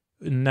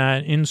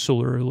 not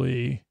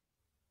insularly.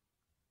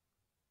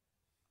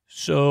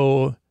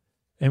 So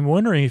I'm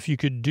wondering if you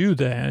could do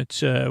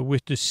that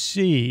with the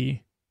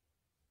sea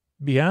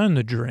beyond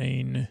the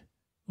drain.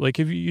 Like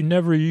if you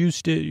never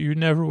used it, you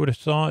never would have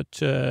thought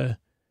to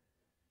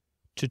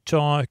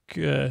talk.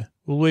 Well,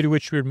 Lady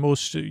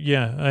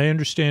Witchbeard, I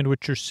understand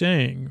what you're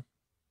saying.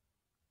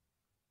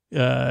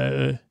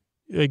 I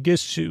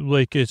guess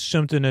like it's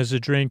something as a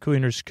drain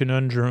cleaner's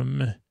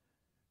conundrum.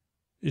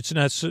 It's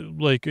not so,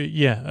 like,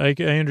 I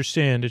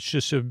understand. It's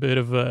just a bit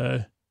of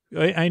a,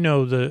 I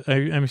know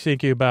I'm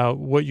thinking about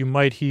what you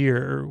might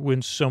hear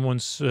when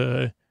someone's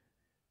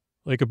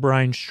like a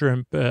brine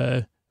shrimp.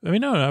 A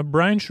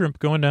brine shrimp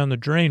going down the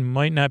drain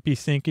might not be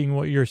thinking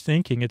what you're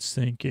thinking it's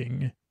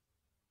thinking.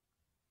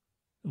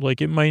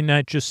 Like it might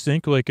not just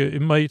think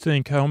it might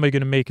think, how am I going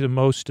to make the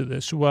most of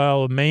this?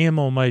 While a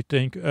mammal might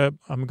think,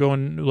 I'm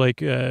going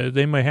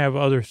they might have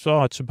other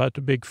thoughts about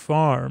the big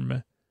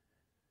farm.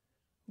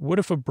 What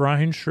if a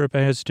brine shrimp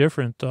has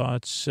different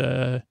thoughts?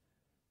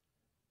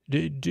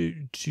 Did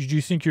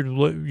you think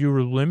you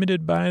were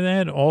limited by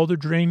that? All the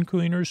drain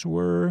cleaners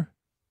were?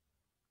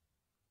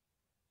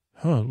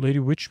 Lady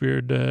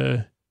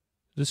Witchbeard,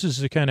 this is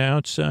the kind of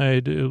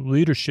outside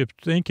leadership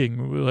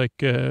thinking.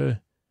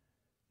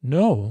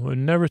 No, I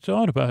never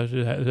thought about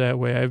it that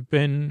way. I've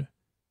been,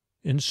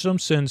 in some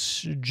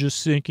sense,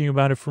 just thinking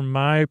about it from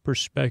my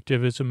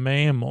perspective as a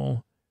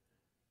mammal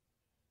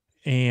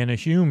and a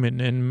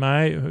human, and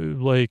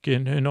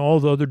and all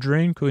the other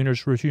drain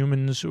cleaners were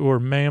humans or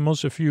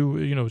mammals, a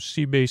few,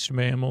 sea-based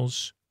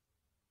mammals.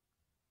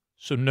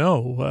 So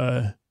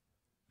no,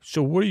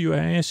 so what are you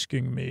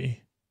asking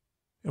me?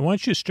 And why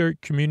don't you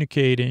start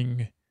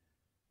communicating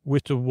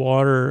with the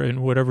water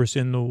and whatever's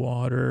in the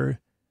water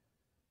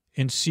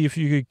and see if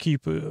you could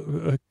keep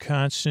a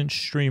constant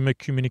stream of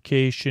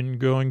communication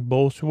going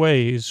both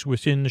ways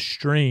within the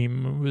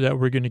stream that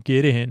we're going to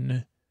get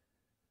in,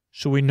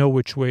 so we know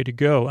which way to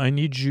go. I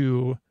need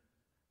you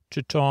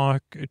to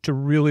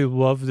really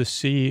love the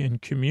sea and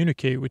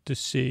communicate with the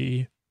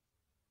sea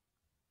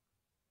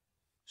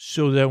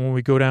so that when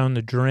we go down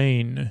the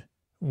drain,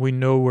 we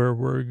know where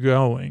we're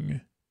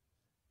going.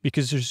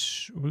 Because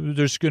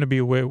there's going to be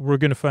a way, we're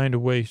going to find a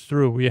way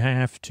through. We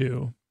have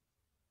to.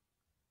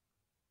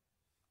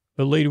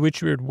 But Lady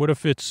Witchbeard, what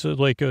if it's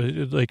like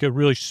a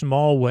really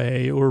small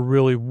way or a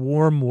really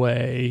warm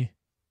way?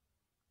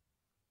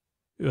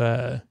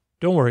 Don't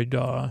worry,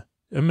 Daw.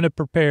 I'm going to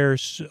prepare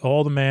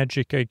all the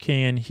magic I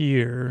can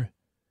here.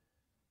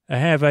 I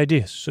have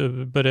ideas,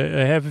 but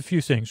I have a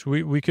few things.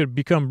 We could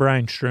become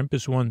brine shrimp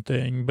is one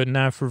thing, but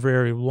not for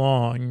very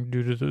long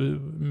due to the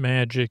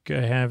magic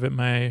I have at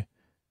my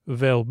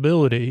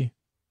availability.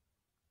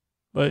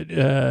 But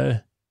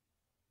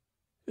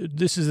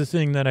this is the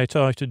thing that I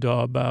talked to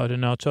Daw about,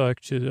 and I'll talk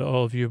to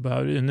all of you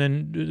about it. And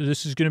then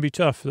this is going to be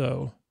tough,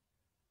 though,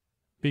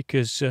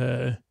 because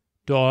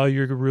Daw,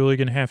 you're really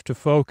going to have to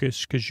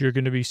focus because you're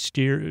going to be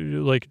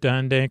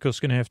Don Dankel's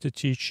going to have to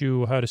teach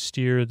you how to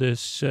steer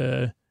this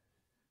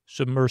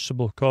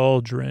submersible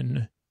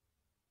cauldron.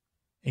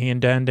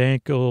 And Don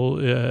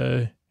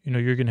Dankel,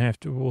 you're going to have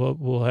to,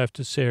 we'll have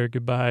to say our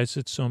goodbyes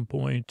at some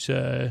point.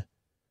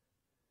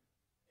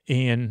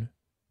 And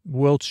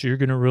Welch, you're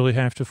going to really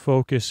have to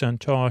focus on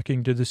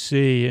talking to the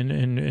sea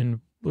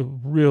and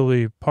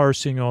really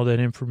parsing all that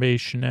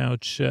information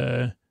out.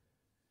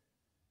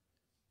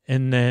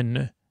 And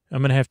then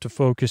I'm going to have to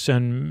focus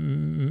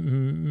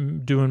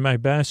on doing my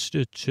best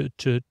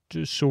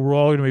so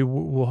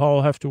we'll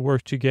all have to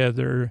work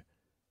together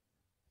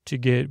to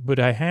get, but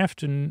I have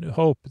to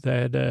hope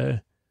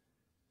that,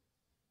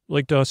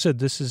 like Daw said,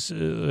 this is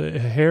a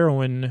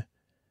heroine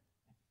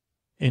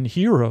and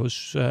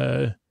heroes.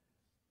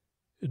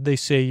 They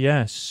say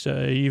yes,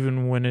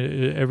 even when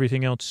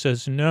everything else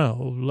says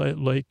no.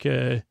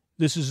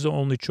 This is the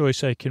only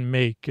choice I can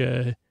make.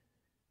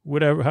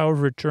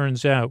 However it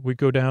turns out, we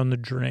go down the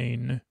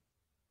drain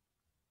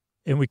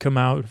and we come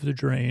out of the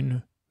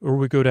drain, or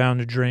we go down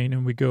the drain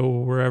and we go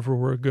wherever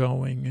we're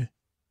going.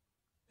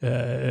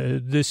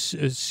 This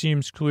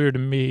seems clear to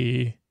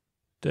me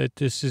that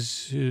this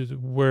is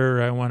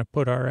where I want to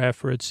put our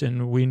efforts,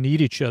 and we need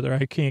each other.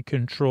 I can't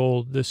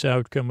control this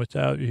outcome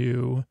without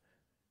you.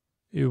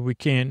 We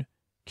can't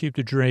keep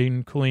the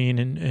drain clean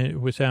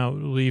and without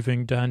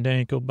leaving Don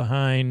Dankel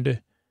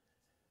behind.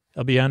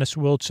 I'll be honest,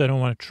 Wiltz, I don't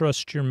want to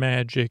trust your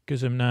magic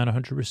because I'm not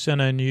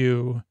 100% on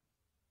you.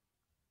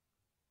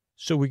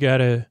 So we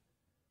gotta,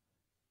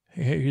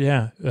 we've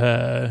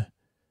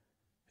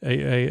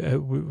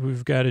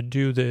got to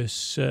do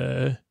this,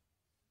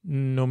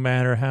 no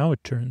matter how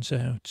it turns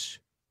out.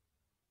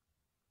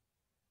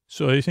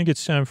 So I think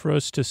it's time for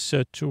us to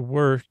set to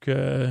work.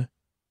 I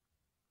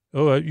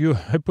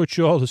put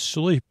you all to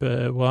sleep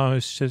while I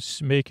was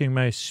just making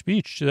my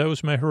speech. That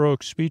was my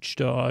heroic speech,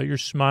 Daw. You're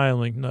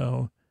smiling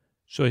though,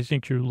 so I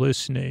think you're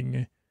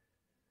listening.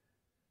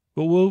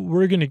 But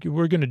we're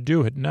gonna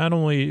do it. Not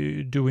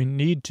only do we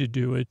need to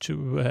do it,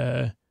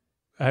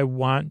 I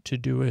want to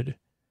do it,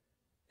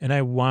 and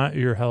I want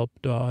your help,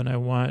 Daw, and I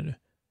want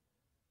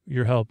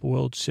your help,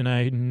 Wiltz. And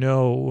I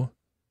know,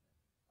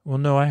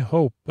 I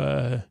hope.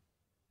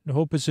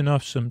 Hope is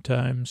enough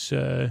sometimes.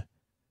 I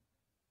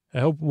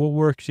hope we'll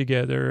work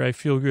together. I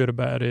feel good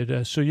about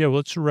it. So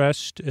let's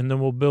rest, and then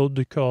we'll build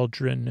the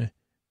cauldron,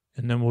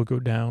 and then we'll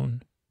go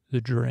down the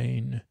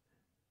drain.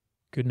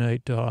 Good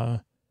night,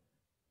 Daw.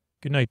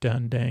 Good night,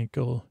 Don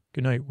Dankel.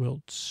 Good night,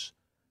 Wiltz.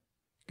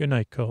 Good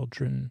night,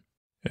 Cauldron.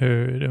 All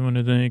right, I want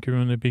to thank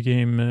everyone that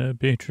became a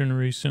patron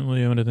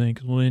recently. I want to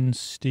thank Lynn,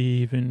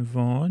 Steve, and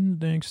Vaughn.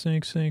 Thanks,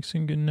 and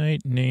good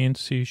night.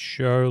 Nancy,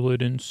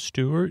 Charlotte, and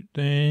Stuart.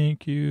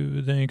 Thank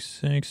you.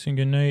 Thanks, and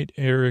good night.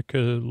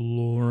 Erica,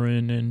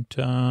 Lauren, and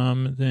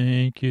Tom.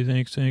 Thank you.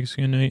 Thanks, and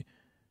good night.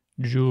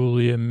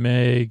 Julia,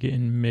 Meg,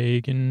 and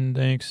Megan.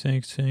 Thanks,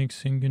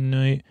 and good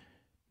night.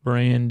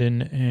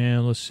 Brandon,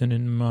 Allison,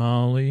 and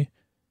Molly.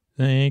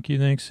 Thank you.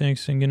 Thanks,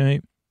 and good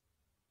night.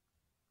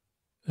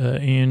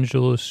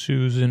 Angela,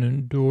 Susan,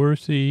 and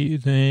Dorothy.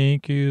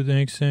 Thank you.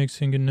 Thanks,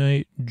 and good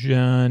night.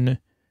 John,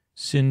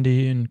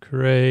 Cindy, and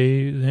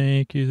Cray.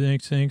 Thank you.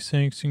 Thanks,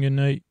 and good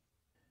night.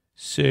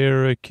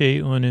 Sarah,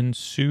 Caitlin, and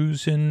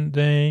Susan.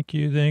 Thank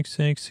you. Thanks,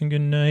 and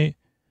good night.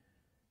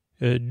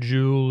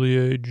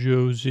 Julia,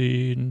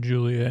 Josie, and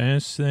Julia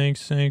S.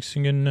 Thanks, and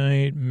good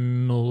night.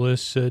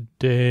 Melissa,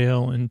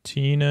 Dale, and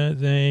Tina.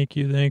 Thank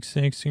you. Thanks,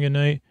 and good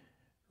night.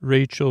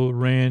 Rachel,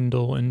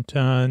 Randall, and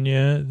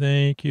Tanya.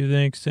 Thank you.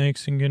 Thanks,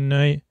 and good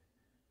night.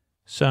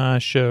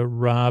 Sasha,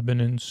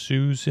 Robin, and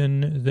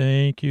Susan.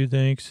 Thank you.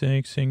 Thanks,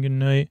 and good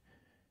night.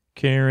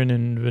 Karen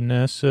and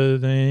Vanessa.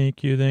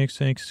 Thank you.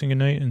 Thanks, and good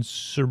night. And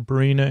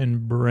Sabrina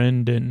and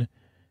Brendan.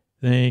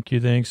 Thank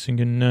you. Thanks, and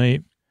good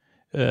night.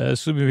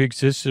 Sleeping Big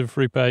exists as a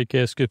free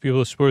podcast. Get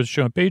people to support the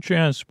show on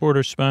Patreon, support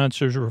our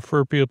sponsors,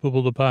 refer people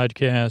to the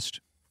podcast.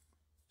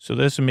 So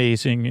that's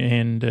amazing.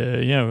 And,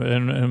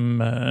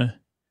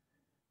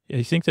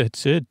 I think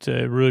that's it.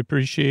 I really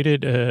appreciate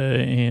it.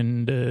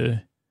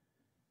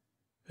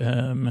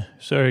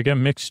 Sorry, I got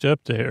mixed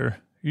up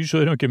there.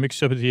 Usually I don't get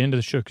mixed up at the end of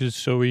the show because it's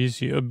so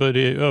easy. But,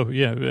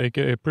 I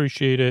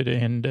appreciate it.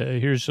 And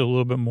here's a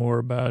little bit more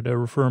about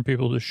referring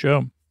people to the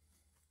show.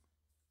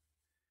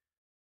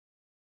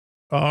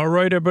 All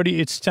right, everybody,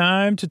 it's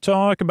time to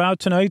talk about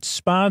tonight's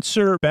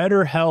sponsor,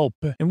 BetterHelp.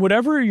 And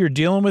whatever you're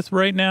dealing with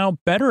right now,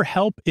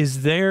 BetterHelp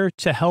is there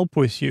to help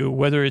with you,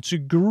 whether it's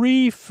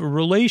grief,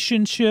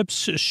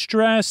 relationships,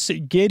 stress,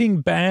 getting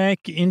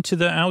back into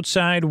the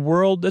outside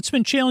world. That's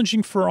been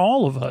challenging for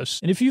all of us.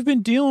 And if you've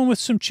been dealing with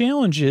some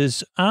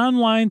challenges,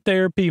 online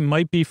therapy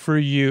might be for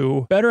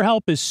you.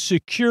 BetterHelp is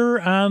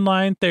secure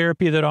online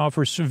therapy that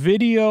offers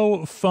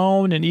video,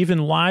 phone, and even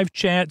live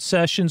chat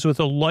sessions with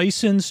a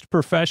licensed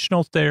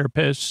professional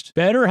therapist.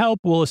 BetterHelp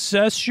will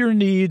assess your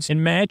needs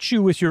and match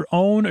you with your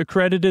own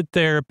accredited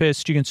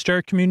therapist. You can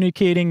start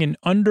communicating in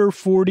under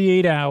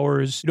 48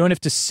 hours. You don't have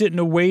to sit in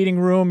a waiting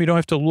room. You don't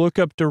have to look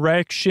up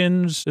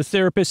directions. The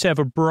therapists have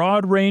a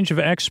broad range of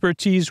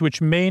expertise which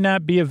may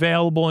not be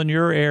available in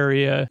your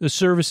area. The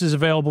service is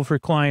available for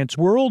clients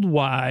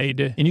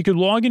worldwide, and you can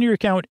log into your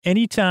account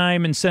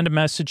anytime and send a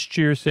message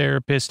to your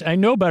therapist. I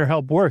know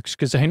BetterHelp works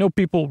because I know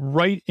people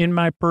right in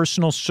my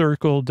personal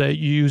circle that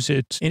use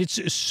it, and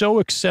it's so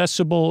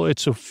accessible.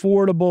 It's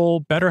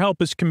affordable.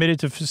 BetterHelp is committed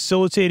to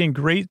facilitating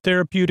great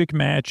therapeutic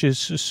matches,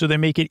 so they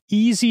make it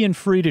easy and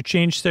free to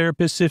change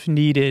therapists if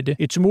needed.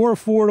 It's more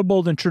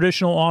affordable than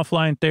traditional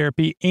offline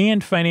therapy,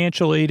 and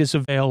financial aid is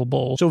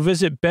available. So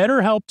visit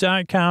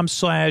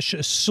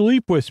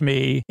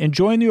BetterHelp.com/sleepwithme and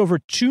join the over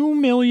 2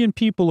 million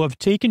people who have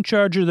taken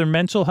charge of their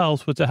mental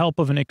health with the help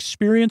of an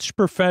experienced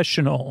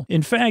professional.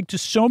 In fact,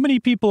 so many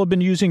people have been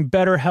using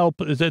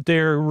BetterHelp that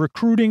they're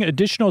recruiting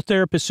additional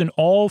therapists in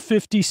all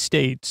 50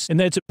 states. And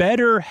that's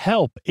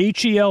BetterHelp,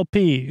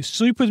 H-E-L-P.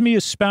 Sleep With Me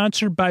is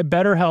sponsored by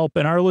BetterHelp,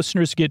 and our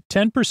listeners get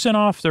 10%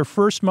 off their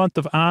first month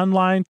of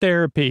online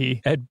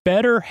therapy at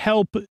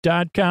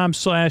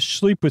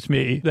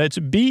BetterHelp.com/sleepwithme. That's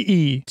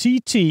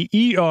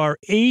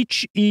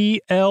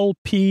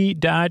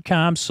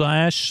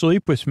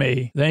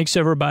BetterHelp.com/sleepwithme. Thanks,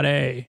 everybody.